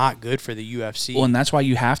 that's not good for the UFC. Well, and that's why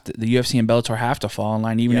the UFC and Bellator have to fall in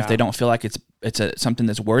line, even if they don't feel like it's something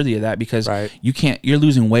that's worthy of that, because you're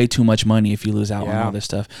losing way too much money if you lose out on all this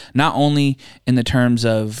stuff. Not only in the terms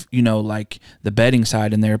of, you know, like the betting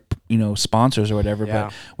side and their, you know, sponsors or whatever,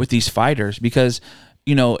 but with these fighters, because,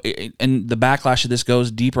 you know, and the backlash of this goes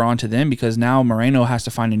deeper onto them, because now Moreno has to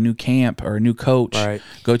find a new camp or a new coach,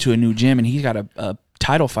 go to a new gym, and he's got a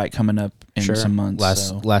title fight coming up in some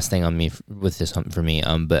months. Last thing on me with this for me,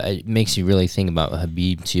 but it makes you really think about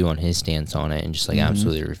Khabib too, on his stance on it, and just like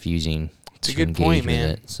absolutely refusing. It's a good point,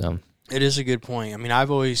 man. It is a good point. I mean, I've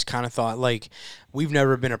always kind of thought like we've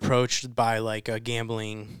never been approached by like a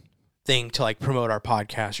gambling thing to like promote our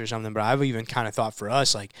podcast or something, but I've even kind of thought for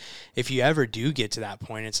us, like if you ever do get to that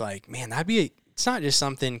point, it's like, man, it's not just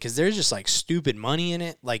something, because there's just like stupid money in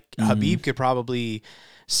it. Like Khabib could probably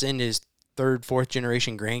send his 3rd, 4th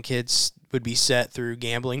generation grandkids would be set through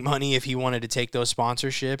gambling money if he wanted to take those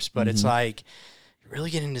sponsorships. But it's like, really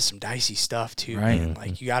get into some dicey stuff too, man.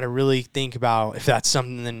 Like you got to really think about if that's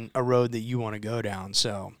something, a road that you want to go down.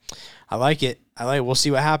 So I like it. We'll see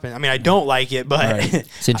what happens. I mean, I don't like it, but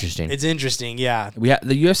it's interesting. It's interesting. Yeah.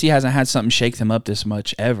 The UFC hasn't had something shake them up this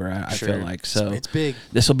much ever. I feel like, so it's big.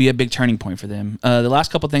 This will be a big turning point for them. The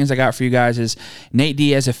last couple things I got for you guys is Nate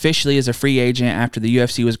Diaz officially is a free agent after the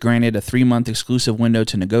UFC was granted a 3-month exclusive window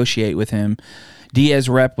to negotiate with him. Diaz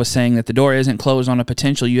rep was saying that the door isn't closed on a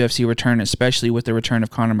potential UFC return, especially with the return of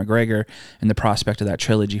Conor McGregor and the prospect of that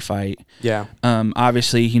trilogy fight. Yeah.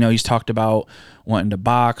 Obviously, you know, he's talked about wanting to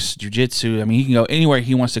box, jiu-jitsu. I mean, he can go anywhere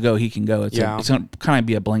he wants to go, he can go. It's going to kind of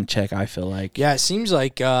be a blank check, I feel like. Yeah, it seems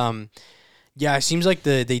like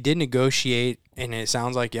they did negotiate, and it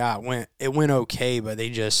sounds like it went okay, but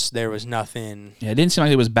there was nothing. Yeah, it didn't seem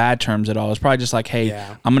like it was bad terms at all. It's probably just like, hey,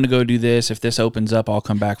 I'm gonna go do this. If this opens up, I'll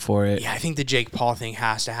come back for it. Yeah, I think the Jake Paul thing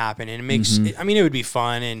has to happen, and it makes. I mean, it would be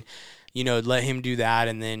fun, and you know, let him do that,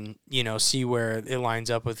 and then you know, see where it lines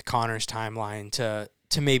up with Conor's timeline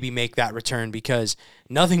to maybe make that return, because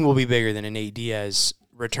nothing will be bigger than a Nate Diaz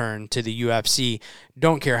return to the UFC.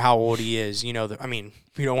 Don't care how old he is. You know, I mean,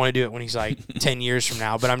 you don't want to do it when he's like 10 years from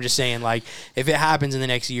now, but I'm just saying, like, if it happens in the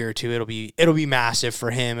next year or two, it'll be massive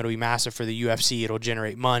for him. It'll be massive for the UFC. It'll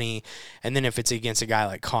generate money. And then if it's against a guy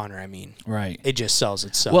like Conor, I mean, it just sells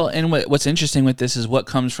itself. Well, and what's interesting with this is what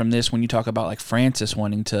comes from this when you talk about like Francis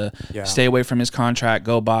wanting to stay away from his contract,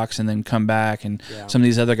 go box, and then come back, and some of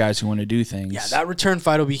these other guys who want to do things. Yeah, that return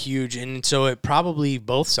fight will be huge. And so it probably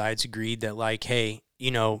both sides agreed that, like, hey, you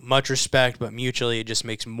know, much respect, but mutually it just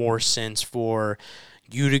makes more sense for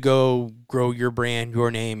you to go grow your brand,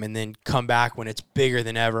 your name, and then come back when it's bigger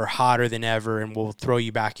than ever, hotter than ever, and we'll throw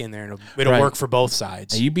you back in there, and it'll work for both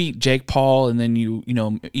sides. You beat Jake Paul, and then you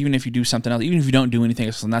know, even if you do something else, even if you don't do anything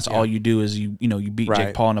else, and that's all you do is you beat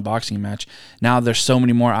Jake Paul in a boxing match. Now there's so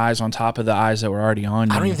many more eyes on top of the eyes that were already on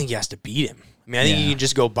you. I don't even think he has to beat him. I mean, I think you can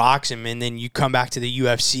just go box him, and then you come back to the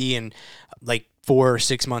UFC, and like 4 or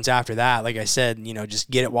 6 months after that, like I said, you know, just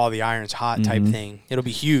get it while the iron's hot type thing. It'll be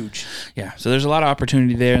huge. Yeah, so there's a lot of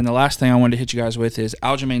opportunity there. And the last thing I wanted to hit you guys with is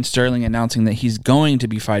Aljamain Sterling announcing that he's going to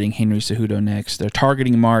be fighting Henry Cejudo next. They're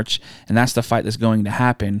targeting March, and that's the fight that's going to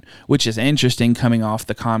happen, which is interesting coming off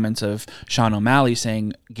the comments of Sean O'Malley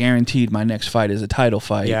saying, guaranteed my next fight is a title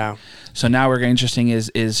fight. Yeah. So now we're getting interesting,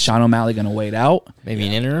 is Sean O'Malley going to wait out? Maybe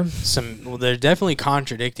an interim? Well, they're definitely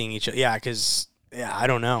contradicting each other. Yeah, because, I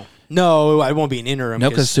don't know. No, I won't be an interim. No,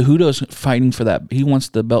 because Cejudo's fighting for that. He wants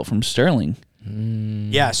the belt from Sterling.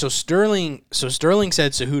 Yeah, so Sterling said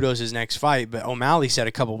Cejudo's his next fight, but O'Malley said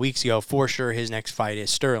a couple weeks ago for sure his next fight is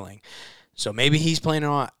Sterling. So maybe he's planning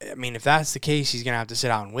on. I mean, if that's the case, he's gonna have to sit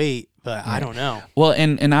out and wait. But I don't know. Well,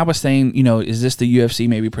 and I was saying, you know, is this the UFC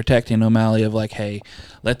maybe protecting O'Malley of like, hey,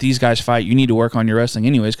 let these guys fight. You need to work on your wrestling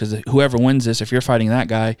anyways, because whoever wins this, if you're fighting that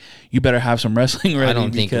guy, you better have some wrestling ready. I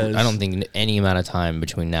don't think any amount of time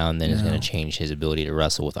between now and then is going to change his ability to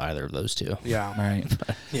wrestle with either of those two. Yeah, right.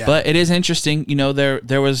 Yeah. But it is interesting. You know,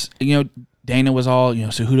 there was, you know, Dana was all, you know,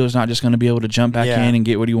 Cejudo's not just going to be able to jump back in and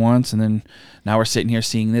get what he wants, and then now we're sitting here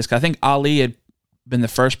seeing this. I think Ali had been the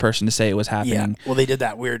first person to say it was happening. Yeah. Well, they did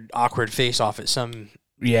that weird, awkward face-off at some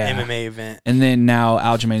MMA event. And then now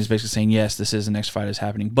Aljamain is basically saying, yes, this is the next fight is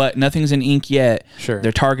happening. But nothing's in ink yet. Sure.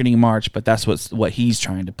 They're targeting March, but that's what he's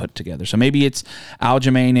trying to put together. So maybe it's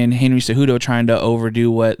Aljamain and Henry Cejudo trying to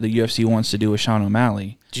overdo what the UFC wants to do with Sean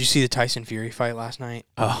O'Malley. Did you see the Tyson Fury fight last night?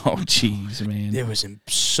 Oh, jeez, man. It was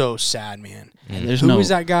so sad, man. Who was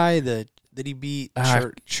that guy that he beat?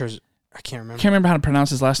 I can't remember. I can't remember how to pronounce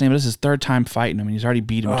his last name, but this is his third time fighting him, and he's already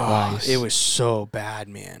beat him twice. It was so bad,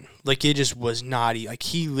 man. Like, it just was naughty. Like,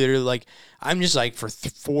 he literally, like, I'm just like, for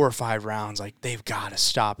 4 or 5 rounds, like, they've got to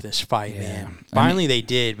stop this fight, man. Finally, they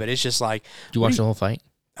did, but it's just like. Did you watch the whole fight?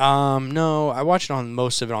 No, I watched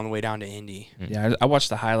most of it on the way down to Indy. Yeah, I watched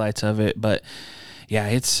the highlights of it, but yeah,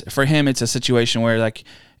 it's for him. It's a situation where, like,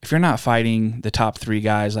 if you're not fighting the top 3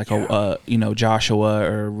 guys, like you know, Joshua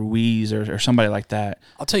or Ruiz or somebody like that,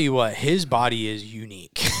 I'll tell you what, his body is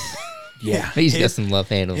unique. Yeah, he's got some love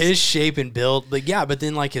handles. His shape and build, like but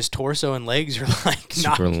then like his torso and legs are like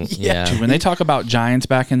super. Dude, when they talk about giants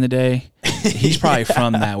back in the day, he's probably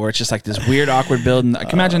from that, where it's just like this weird, awkward build. And I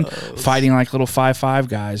can imagine fighting like little 5'5"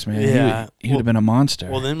 guys, man. Yeah, he would have been a monster.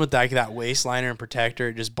 Well, then with that waistliner and protector,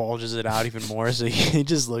 it just bulges it out even more. So he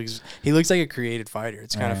looks like a created fighter.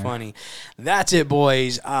 It's kind of funny. That's it,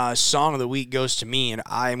 boys. Song of the week goes to me, and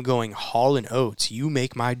I am going Hall & Oates. You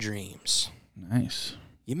Make My Dreams. Nice.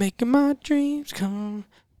 You making my dreams come.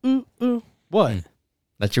 Ooh, ooh. What?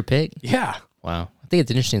 That's your pick? Yeah. Wow. I think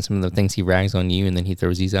it's interesting some of the things he rags on you and then he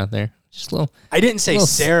throws these out there. Just a little. I didn't say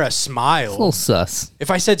Sarah Smile. A little sus.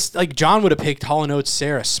 If I said, like, John would have picked Hall & Oates'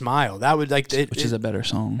 Sarah Smile, that would, like. Which is a better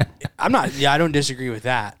song. I'm not. Yeah, I don't disagree with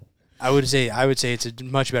that. I would say it's a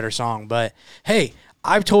much better song. But, hey,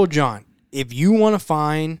 I've told John, if you want to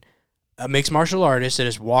find a mixed martial artist that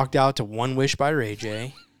has walked out to One Wish by Ray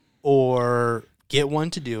J or get one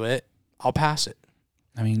to do it, I'll pass it.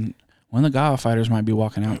 I mean, one of the Gaga fighters might be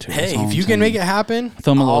walking out to. Hey, if you can make it happen,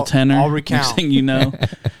 throw him a little tenor. I'll recount. Next thing you know,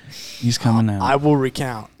 he's coming out. I will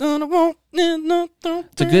recount.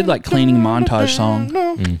 It's a good like cleaning montage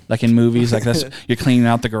song, like in movies. Like that's you're cleaning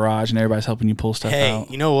out the garage and everybody's helping you pull stuff out. Hey,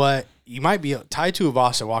 you know what? You might be Tai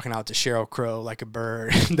Tuivasa walking out to Sheryl Crow like a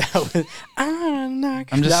bird.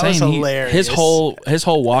 I'm just saying, hilarious. His whole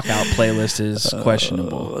walkout playlist is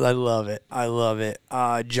questionable. I love it.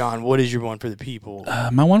 John, what is your one for the people?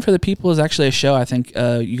 My one for the people is actually a show I think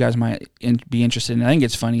you guys might be interested in. I think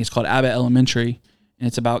it's funny. It's called Abbott Elementary, and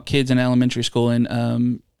it's about kids in elementary school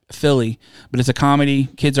in Philly. But it's a comedy.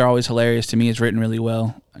 Kids are always hilarious. To me, it's written really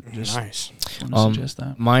well. Nice. Suggest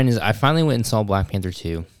that. Mine is I finally went and saw Black Panther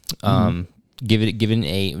 2. Give it an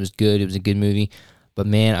 8. It was good. It was a good movie. But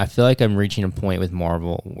man, I feel like I'm reaching a point with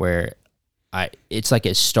Marvel where it's like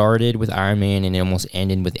it started with Iron Man and it almost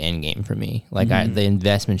ended with Endgame for me. Like the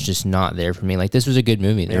investment's just not there for me. Like this was a good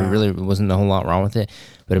movie. There really wasn't a whole lot wrong with it.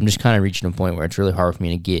 But I'm just kind of reaching a point where it's really hard for me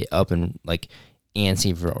to get up and like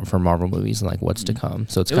antsy for Marvel movies and like what's to come.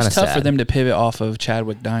 So it's kind of tough sad for them to pivot off of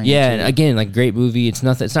Chadwick dying. Yeah, too. and again, like great movie. It's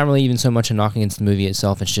not really even so much a knock against the movie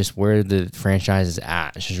itself. It's just where the franchise is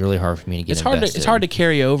at. It's just really hard for me to get. It's hard to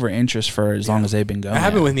carry over interest for as long as they've been going. It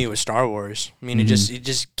happened with me with Star Wars. I mean, it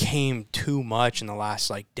just came too much in the last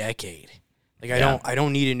like decade. Like I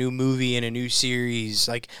don't need a new movie and a new series.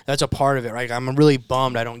 Like that's a part of it, right? I'm really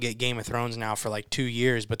bummed I don't get Game of Thrones now for like 2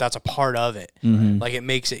 years, but that's a part of it. Like it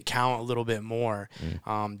makes it count a little bit more.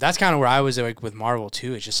 That's kind of where I was like with Marvel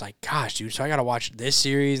too. It's just like, gosh, dude, so I got to watch this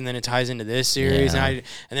series and then it ties into this series, and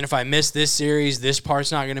then if I miss this series, this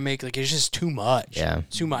part's not gonna make. Like it's just too much. Yeah,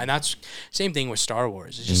 too much. And that's same thing with Star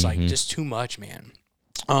Wars. It's just like just too much, man.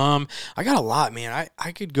 I got a lot, man.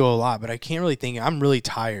 I could go a lot, but I can't really think. I'm really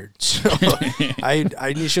tired, so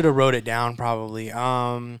I should have wrote it down probably.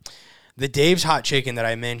 The Dave's Hot Chicken that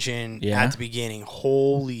I mentioned at the beginning.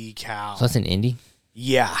 Holy cow! So that's in Indy.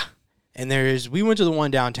 Yeah, and we went to the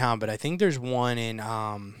one downtown, but I think there's one in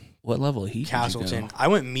what level of heat? Castleton. I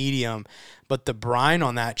went medium, but the brine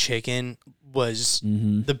on that chicken was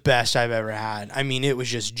the best I've ever had. I mean, it was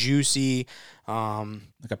just juicy.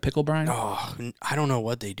 Like a pickle brine? Oh, I don't know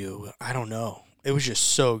what they do. I don't know. It was just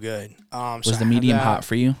so good. Was the medium hot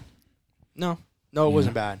for you? No, it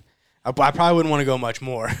wasn't bad. I probably wouldn't want to go much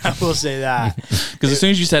more. I will say that. Because as soon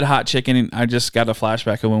as you said hot chicken, I just got a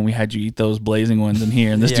flashback of when we had you eat those blazing ones in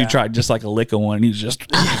here, and this dude tried just like a lick of one, and he's just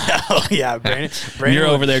Brandon you're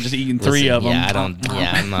over there just eating three of them.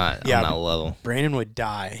 I'm not level. Brandon would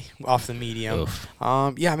die off the medium.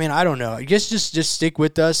 Man, I don't know. I guess just stick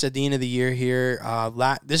with us at the end of the year here.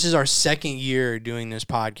 This is our second year doing this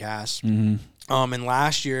podcast. And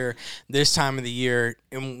last year, this time of the year,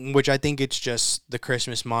 in which I think it's just the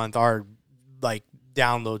Christmas month, our like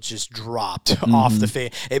downloads just dropped off the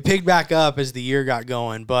face. It picked back up as the year got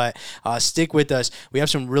going, but stick with us. We have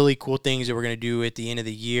some really cool things that we're gonna do at the end of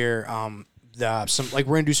the year. We're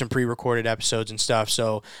gonna do some pre-recorded episodes and stuff.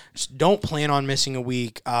 So just don't plan on missing a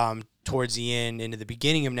week. Towards the end into the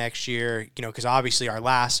beginning of next year, because obviously our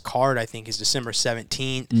last card I think is December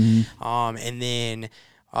 17th, and then.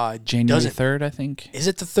 January 3rd, I think. Is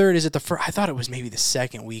it the 3rd? Is it the 1st? I thought it was maybe the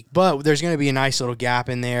second week, but there's going to be a nice little gap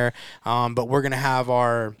in there. But we're going to have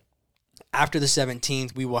after the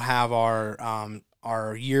 17th, we will have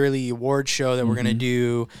our yearly award show that we're going to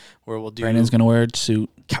do, where we'll do. Brandon's going to wear a suit.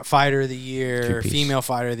 Fighter of the year, female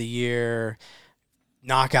fighter of the year,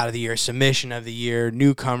 knockout of the year, submission of the year,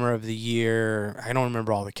 newcomer of the year. I don't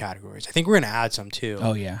remember all the categories. I think we're going to add some too.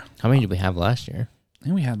 Oh yeah. How many did we have last year? I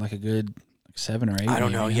think we had like a good 7 or 8. I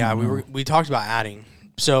don't know. Yeah, we talked about adding,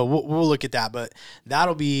 so we'll look at that. But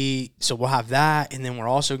that'll be so we'll have that, and then we're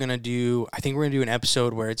also gonna do. I think we're gonna do an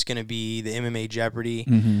episode where it's gonna be the MMA Jeopardy.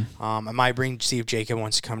 I might see if Jacob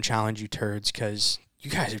wants to come challenge you turds, because you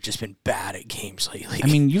guys have just been bad at games lately. I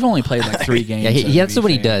mean, you've only played like 3 games. Yeah, that's what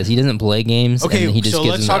he does. He doesn't play games. Okay, and he just so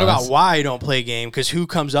gives let's talk about why I don't play game, because who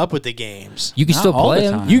comes up with the games? You can still play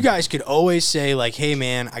them. You guys could always say like, "Hey,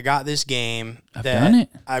 man, I got this game." I've done it.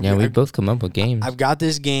 We both come up with games. I've got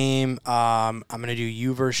this game. I'm gonna do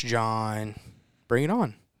you versus John. Bring it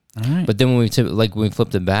on. All right. But then when we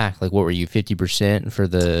flipped it back, like what were you, 50% for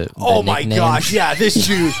the oh my nickname? gosh, yeah, this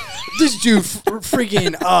dude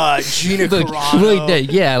freaking Gina Carano.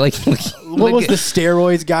 Yeah, like what was the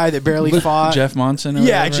steroids guy that barely fought? Jeff Monson.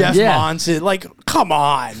 Jeff Monson. Like, come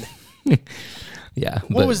on. Yeah,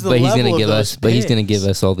 He's gonna give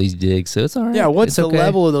us all these digs, so it's all right. Yeah, what's the okay.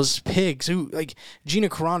 level of those pigs? Who like Gina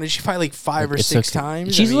Carano? Did she fight like 5 or 6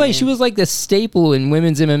 times? She was like the staple in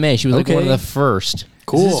women's MMA. She was like one of the first.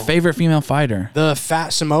 Cool. This is his favorite female fighter. The fat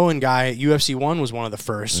Samoan guy at UFC 1 was one of the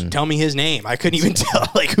first. Tell me his name. I couldn't even tell.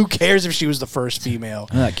 Like, who cares if she was the first female?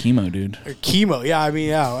 That chemo, dude. Or chemo. Yeah, I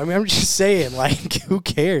mean, I'm just saying, like, who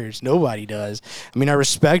cares? Nobody does. I mean, I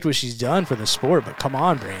respect what she's done for the sport, but come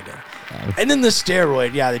on, Brandon. And then the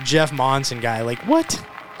steroid. Yeah, the Jeff Monson guy. Like, what?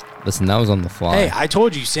 Listen, that was on the fly. Hey, I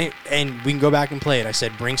told you, and we can go back and play it. I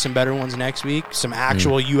said, bring some better ones next week. Some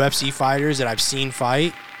actual UFC fighters that I've seen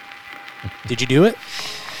fight. Did you do it?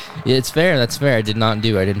 Yeah, it's fair. That's fair. I did not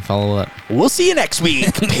do. I didn't follow up. We'll see you next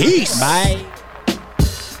week. Peace. Bye.